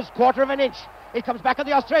only goes 1/4 of an inch. It comes back on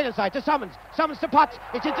the Australian side to Summons. Summons to Potts.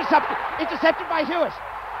 It's intercepted by Hewitt.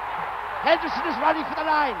 Henderson is running for the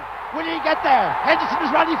line. Will he get there? Henderson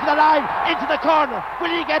is running for the line into the corner. Will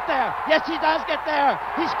he get there? Yes, he does get there.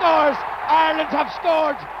 He scores. Ireland have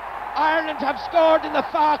scored. Ireland have scored in the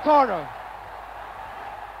far corner.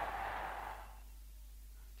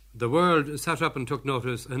 The world sat up and took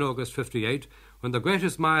notice in August 58 when the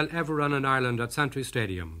greatest mile ever run in Ireland at Santry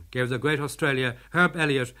Stadium gave the great Australia Herb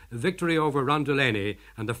Elliott a victory over Ron Delaney,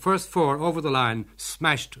 and the first 4 over the line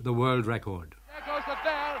smashed the world record. There goes the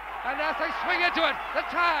bell, and as they swing into it, the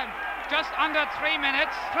time, just under 3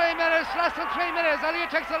 minutes. 3 minutes, less than 3 minutes. Elliott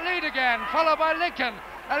takes the lead again, followed by Lincoln.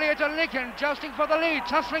 Elliott and Lincoln jousting for the lead,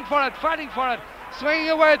 tussling for it, fighting for it, swinging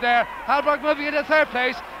away there. Halberg moving into 3rd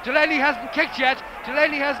place. Delaney hasn't kicked yet.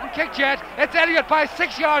 It's Elliott by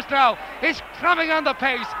 6 yards now. He's cramming on the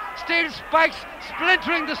pace. Steel spikes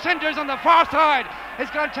splintering the cinders on the far side. He's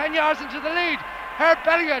gone 10 yards into the lead. Herb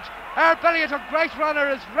Elliott, a great runner,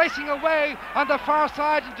 is racing away on the far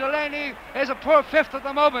side, and Delaney is a poor 5th at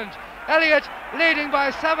the moment. Elliott leading by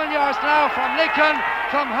 7 yards now from Lincoln,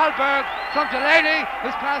 from Halberg, from Delaney,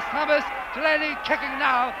 who's past Thomas. Delaney kicking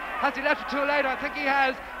now. Has he left it too late? I think he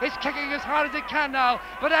has. He's kicking as hard as he can now,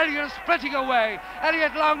 but Elliott is sprinting away.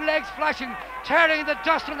 Elliott, long legs flashing, tearing the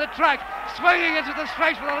dust on the track, swinging into the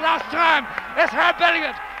straight for the last time. It's Herb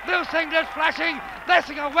Elliott, blue singlet flashing,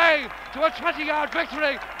 racing away to a 20-yard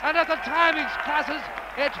victory, and as the time he passes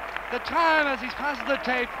it, the time as he's passing the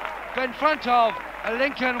tape in front of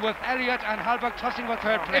Lincoln with Elliott and Halberg tussling for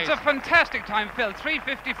 3rd place. It's a fantastic time, Phil.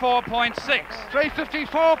 3:54.6.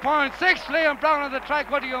 3:54.6. Liam Brown on the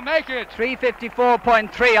track. What do you make it?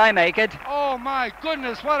 3:54.3. I make it. Oh my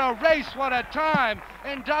goodness! What a race! What a time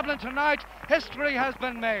in Dublin tonight! History has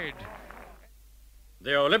been made.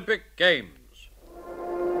 The Olympic Games.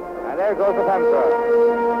 And there goes the fencer.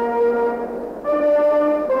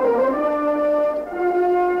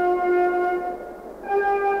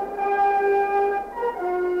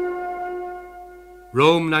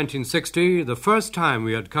 Rome 1960, the first time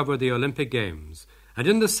we had covered the Olympic Games. And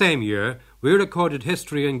in the same year, we recorded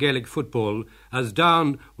history in Gaelic football as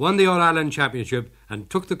Down won the All-Ireland Championship and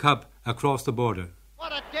took the cup across the border.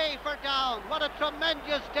 What a day for Down. What a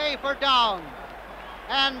tremendous day for Down.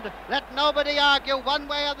 And let nobody argue one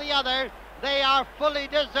way or the other. They are fully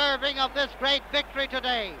deserving of this great victory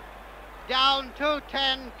today. Down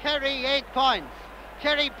 2-10, Kerry 8 points.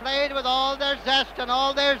 Kerry played with all their zest and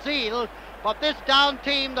all their zeal, But this Down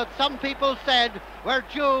team that some people said were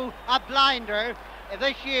due a blinder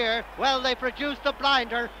this year, well, they produced a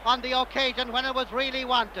blinder on the occasion when it was really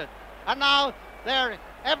wanted. And now they're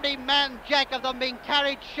every man jack of them being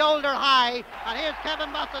carried shoulder high. And here's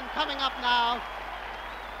Kevin Musson coming up now.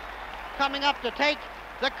 Coming up to take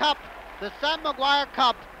the cup, the Sam Maguire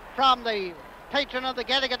Cup, from the patron of the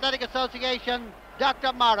Gaelic Athletic Association,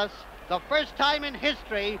 Dr. Morris. The first time in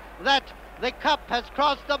history that the cup has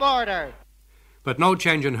crossed the border. But no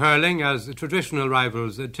change in hurling as the traditional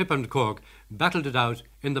rivals Tip and Cork battled it out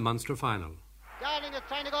in the Munster final. Darling is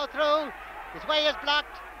trying to go through. His way is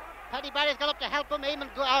blocked. Paddy Barry's got up to help him.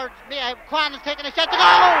 Kwan has taken a shot to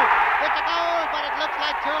goal. It's a goal, but it looks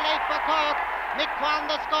like too late for Cork. Mick Kwan,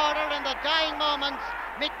 the scorer, in the dying moments.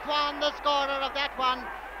 Mick Kwan, the scorer of that one,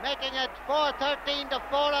 making it 4:13 to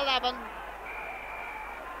 4:11.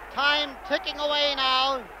 Time ticking away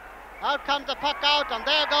now. Out comes the puck out, and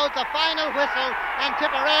there goes the final whistle, and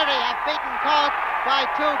Tipperary have beaten Cork by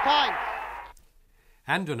 2 points.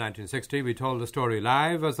 And in 1960 we told the story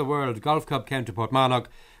live as the World Golf Cup came to Portmarnock,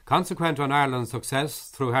 consequent on Ireland's success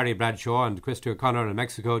through Harry Bradshaw and Christy O'Connor in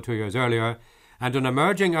Mexico 2 years earlier, and an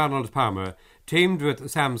emerging Arnold Palmer teamed with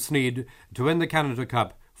Sam Snead to win the Canada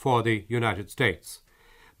Cup for the United States.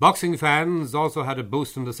 Boxing fans also had a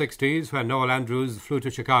boost in the 60s when Noel Andrews flew to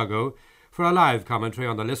Chicago for a live commentary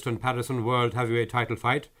on the Liston-Patterson World Heavyweight title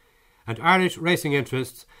fight, and Irish racing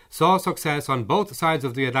interests saw success on both sides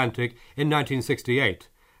of the Atlantic in 1968,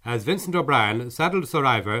 as Vincent O'Brien saddled Sir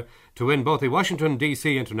Ivor to win both the Washington,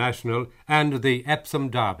 D.C. International and the Epsom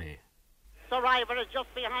Derby. Sir Ivor is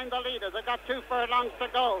just behind the leaders. They've got 2 furlongs to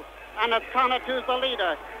go, and it's Connacht who's the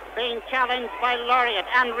leader, being challenged by Laureate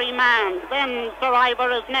and Remand. Then Sir Ivor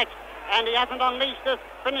is next, and he hasn't unleashed his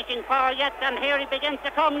finishing power yet, and here he begins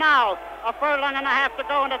to come now. A furlong and a half to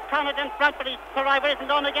go, and it's Connacht in front, but Sir Ivor isn't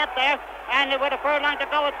going to get there. And with a furlong to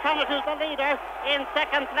go, it's Connacht who's the leader. In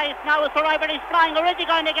second place now is Sir Ivor. He's flying. Or is he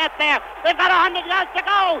going to get there? They've got 100 yards to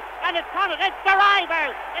go, and it's Connacht. It's Sir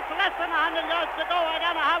Ivor. It's less than 100 yards to go. I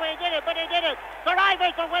don't know how he did it, but he did it. Sir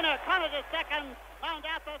Ivor's the winner. Connacht is second. Mount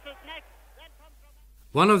Athos is next.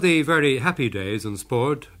 One of the very happy days in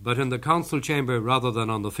sport, but in the council chamber rather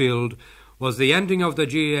than on the field, was the ending of the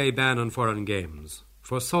GAA ban on foreign games,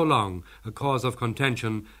 for so long a cause of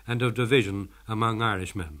contention and of division among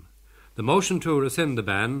Irishmen. The motion to rescind the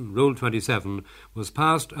ban, Rule 27, was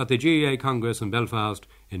passed at the GAA Congress in Belfast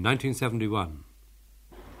in 1971.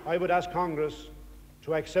 I would ask Congress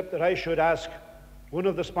to accept that I should ask one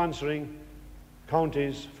of the sponsoring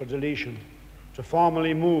counties for deletion to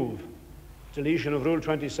formally move deletion of Rule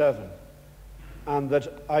 27, and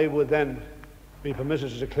that I would then be permitted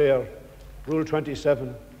to declare Rule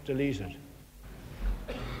 27 deleted.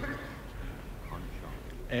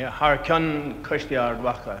 Har can Christiard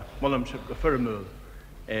Waka, Mullam Ship the Furmul,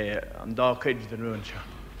 and Dog Kids the Ruincha.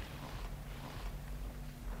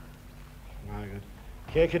 Very good.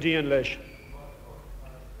 Kekadian Lesh.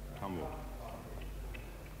 Tombo.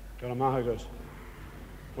 Garamahagat.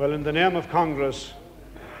 Well, in the name of Congress,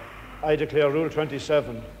 I declare Rule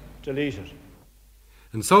 27 deleted.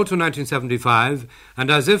 And so to 1975, and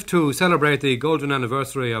as if to celebrate the golden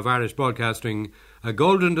anniversary of Irish broadcasting, a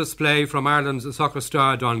golden display from Ireland's soccer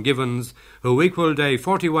star Don Givens, who equalled a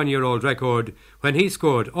 41-year-old record when he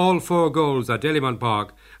scored all 4 goals at Dalymount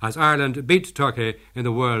Park as Ireland beat Turkey in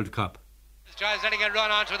the World Cup. Giles letting it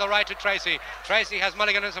run on to the right to Tracy. Tracy has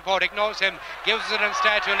Mulligan in support, ignores him, gives it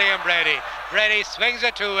instead to Liam Brady. Brady swings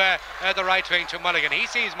it to the right wing to Mulligan. He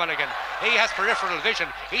sees Mulligan. He has peripheral vision.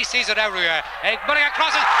 He sees it everywhere. Mulligan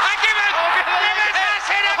crosses and Gibbons! Gibbons has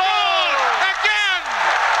hit a goal! Again!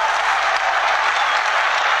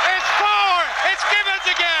 It's 4! It's Gibbons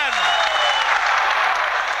again!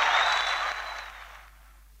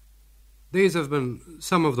 These have been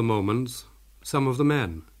some of the moments, some of the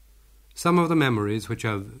men, some of the memories which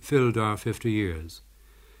have filled our 50 years.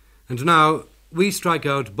 And now we strike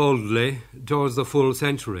out boldly towards the full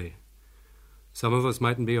century. Some of us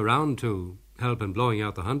mightn't be around to help in blowing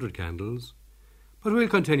out the 100 candles, but we'll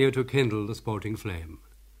continue to kindle the sporting flame.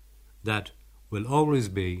 That will always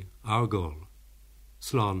be our goal.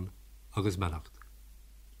 Slán agus Beannacht.